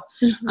well.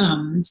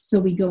 Mm-hmm. So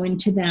we go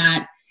into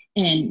that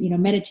and,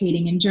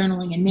 meditating and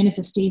journaling and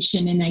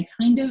manifestation. And I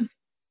kind of,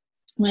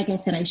 like I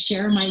said, I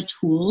share my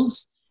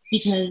tools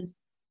because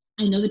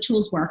I know the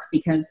tools work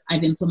because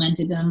I've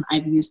implemented them.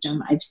 I've used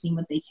them. I've seen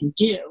what they can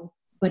do.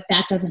 But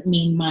that doesn't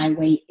mean my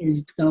way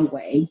is the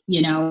way.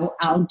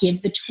 I'll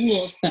give the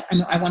tools, but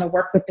I want to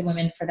work with the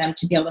women for them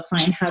to be able to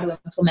find how to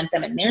implement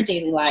them in their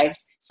daily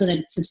lives so that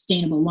it's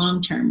sustainable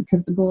long term.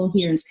 Because the goal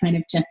here is kind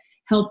of to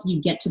help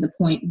you get to the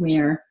point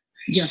where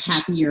you're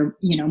happier,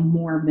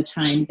 more of the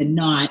time than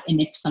not. And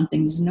if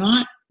something's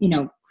not,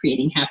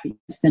 creating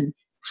happiness, then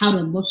how to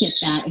look at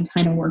that and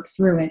kind of work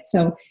through it.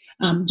 So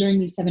during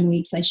these 7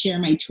 weeks, I share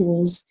my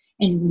tools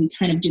and we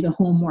kind of do the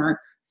homework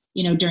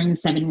during the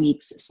 7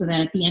 weeks, so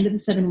that at the end of the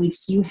 7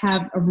 weeks, you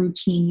have a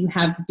routine, you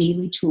have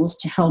daily tools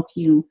to help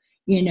you,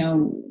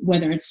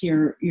 whether it's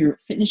your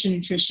fitness or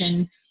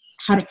nutrition,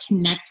 how to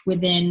connect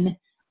within,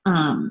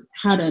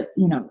 how to,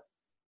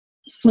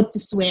 flip the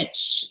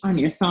switch on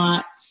your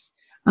thoughts.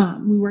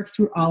 We work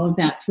through all of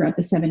that throughout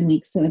the 7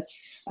 weeks. So it's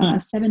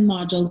 7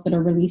 modules that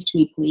are released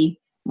weekly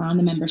on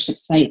the membership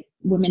site.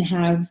 Women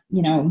have,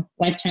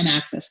 lifetime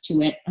access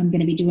to it. I'm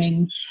going to be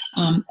doing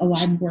a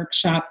live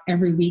workshop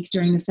every week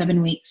during the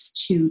 7 weeks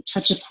to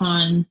touch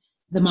upon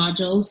the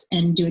modules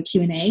and do a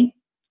Q&A.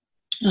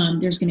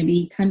 There's going to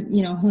be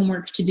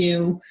homework to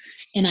do,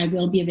 and I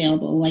will be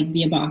available like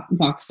via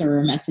Voxer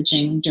or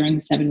messaging during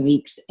the 7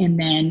 weeks. And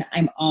then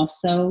I'm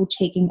also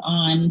taking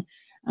on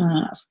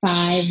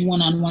 5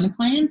 one-on-one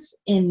clients,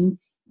 and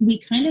we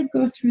kind of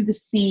go through the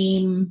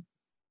same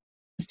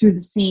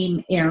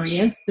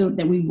areas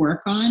that we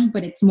work on,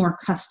 but it's more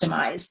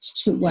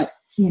customized to what,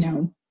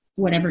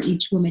 whatever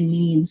each woman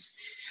needs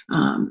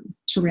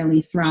to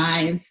really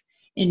thrive.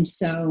 And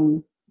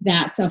so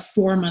that's a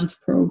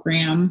 4-month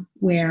program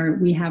where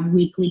we have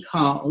weekly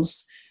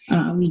calls.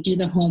 We do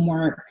the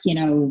homework,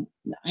 I'm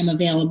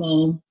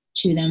available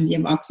to them via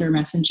Voxer or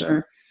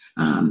Messenger.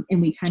 And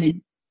we kind of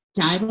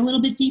dive a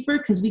little bit deeper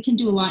because we can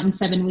do a lot in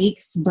 7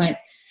 weeks, but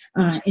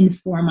in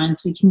 4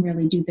 months, we can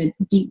really do the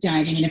deep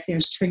diving. And if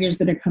there's triggers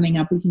that are coming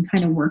up, we can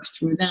kind of work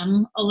through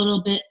them a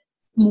little bit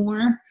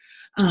more.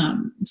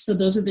 So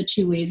those are the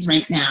 2 ways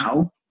right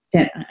now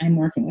that I'm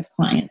working with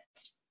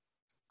clients.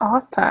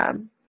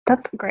 Awesome.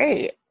 That's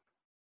great.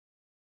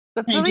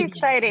 That's really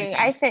exciting.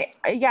 I think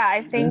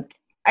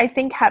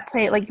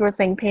like you were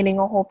saying, painting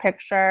a whole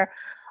picture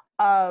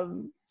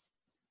of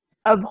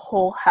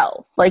whole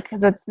health, like,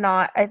 because it's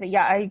not,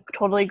 I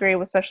totally agree,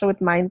 especially with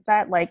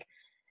mindset. Like,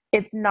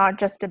 it's not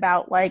just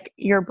about like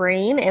your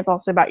brain, it's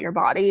also about your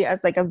body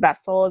as like a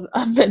vessel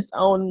of its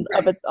own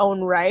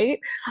right.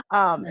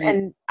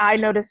 And I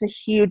notice a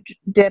huge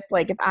dip,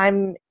 like if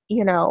I'm,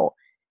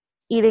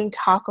 eating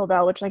Taco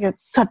Bell, which like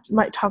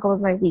Taco Bell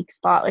is my weak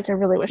spot. Like I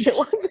really wish it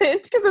wasn't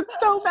because it's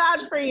so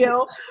bad for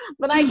you,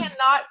 but I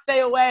cannot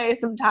stay away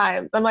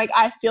sometimes. I'm like,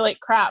 I feel like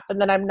crap.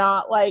 And then I'm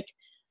not like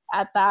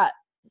at that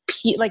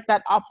like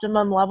that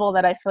optimum level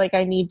that I feel like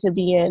I need to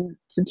be in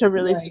to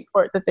really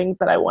support the things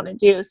that I want to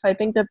do. So I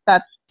think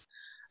that's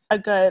a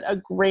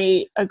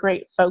great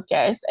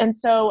focus. And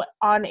so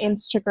on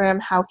Instagram,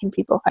 how can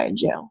people find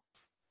you?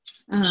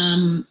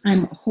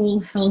 I'm Whole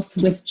Health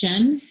with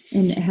Jen,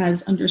 and it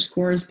has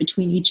underscores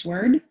between each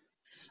word.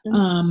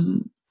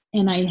 And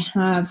I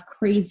have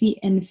Crazy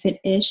and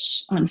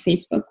Fit-ish on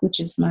Facebook, which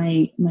is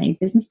my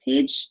business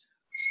page.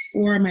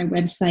 Or my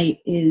website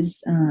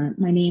is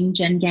my name,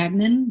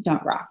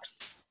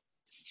 jengagnon.rocks.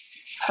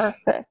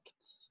 Perfect.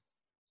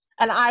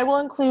 And I will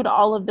include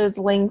all of those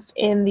links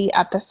in the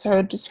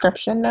episode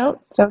description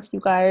notes. So if you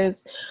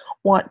guys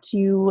want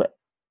to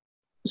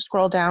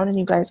scroll down, and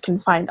you guys can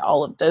find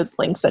all of those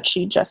links that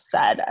she just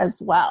said as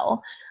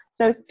well.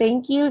 So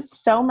thank you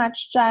so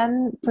much,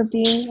 Jen, for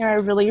being here. I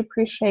really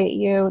appreciate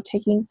you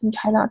taking some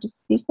time out to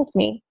speak with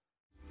me.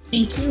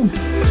 Thank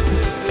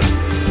you.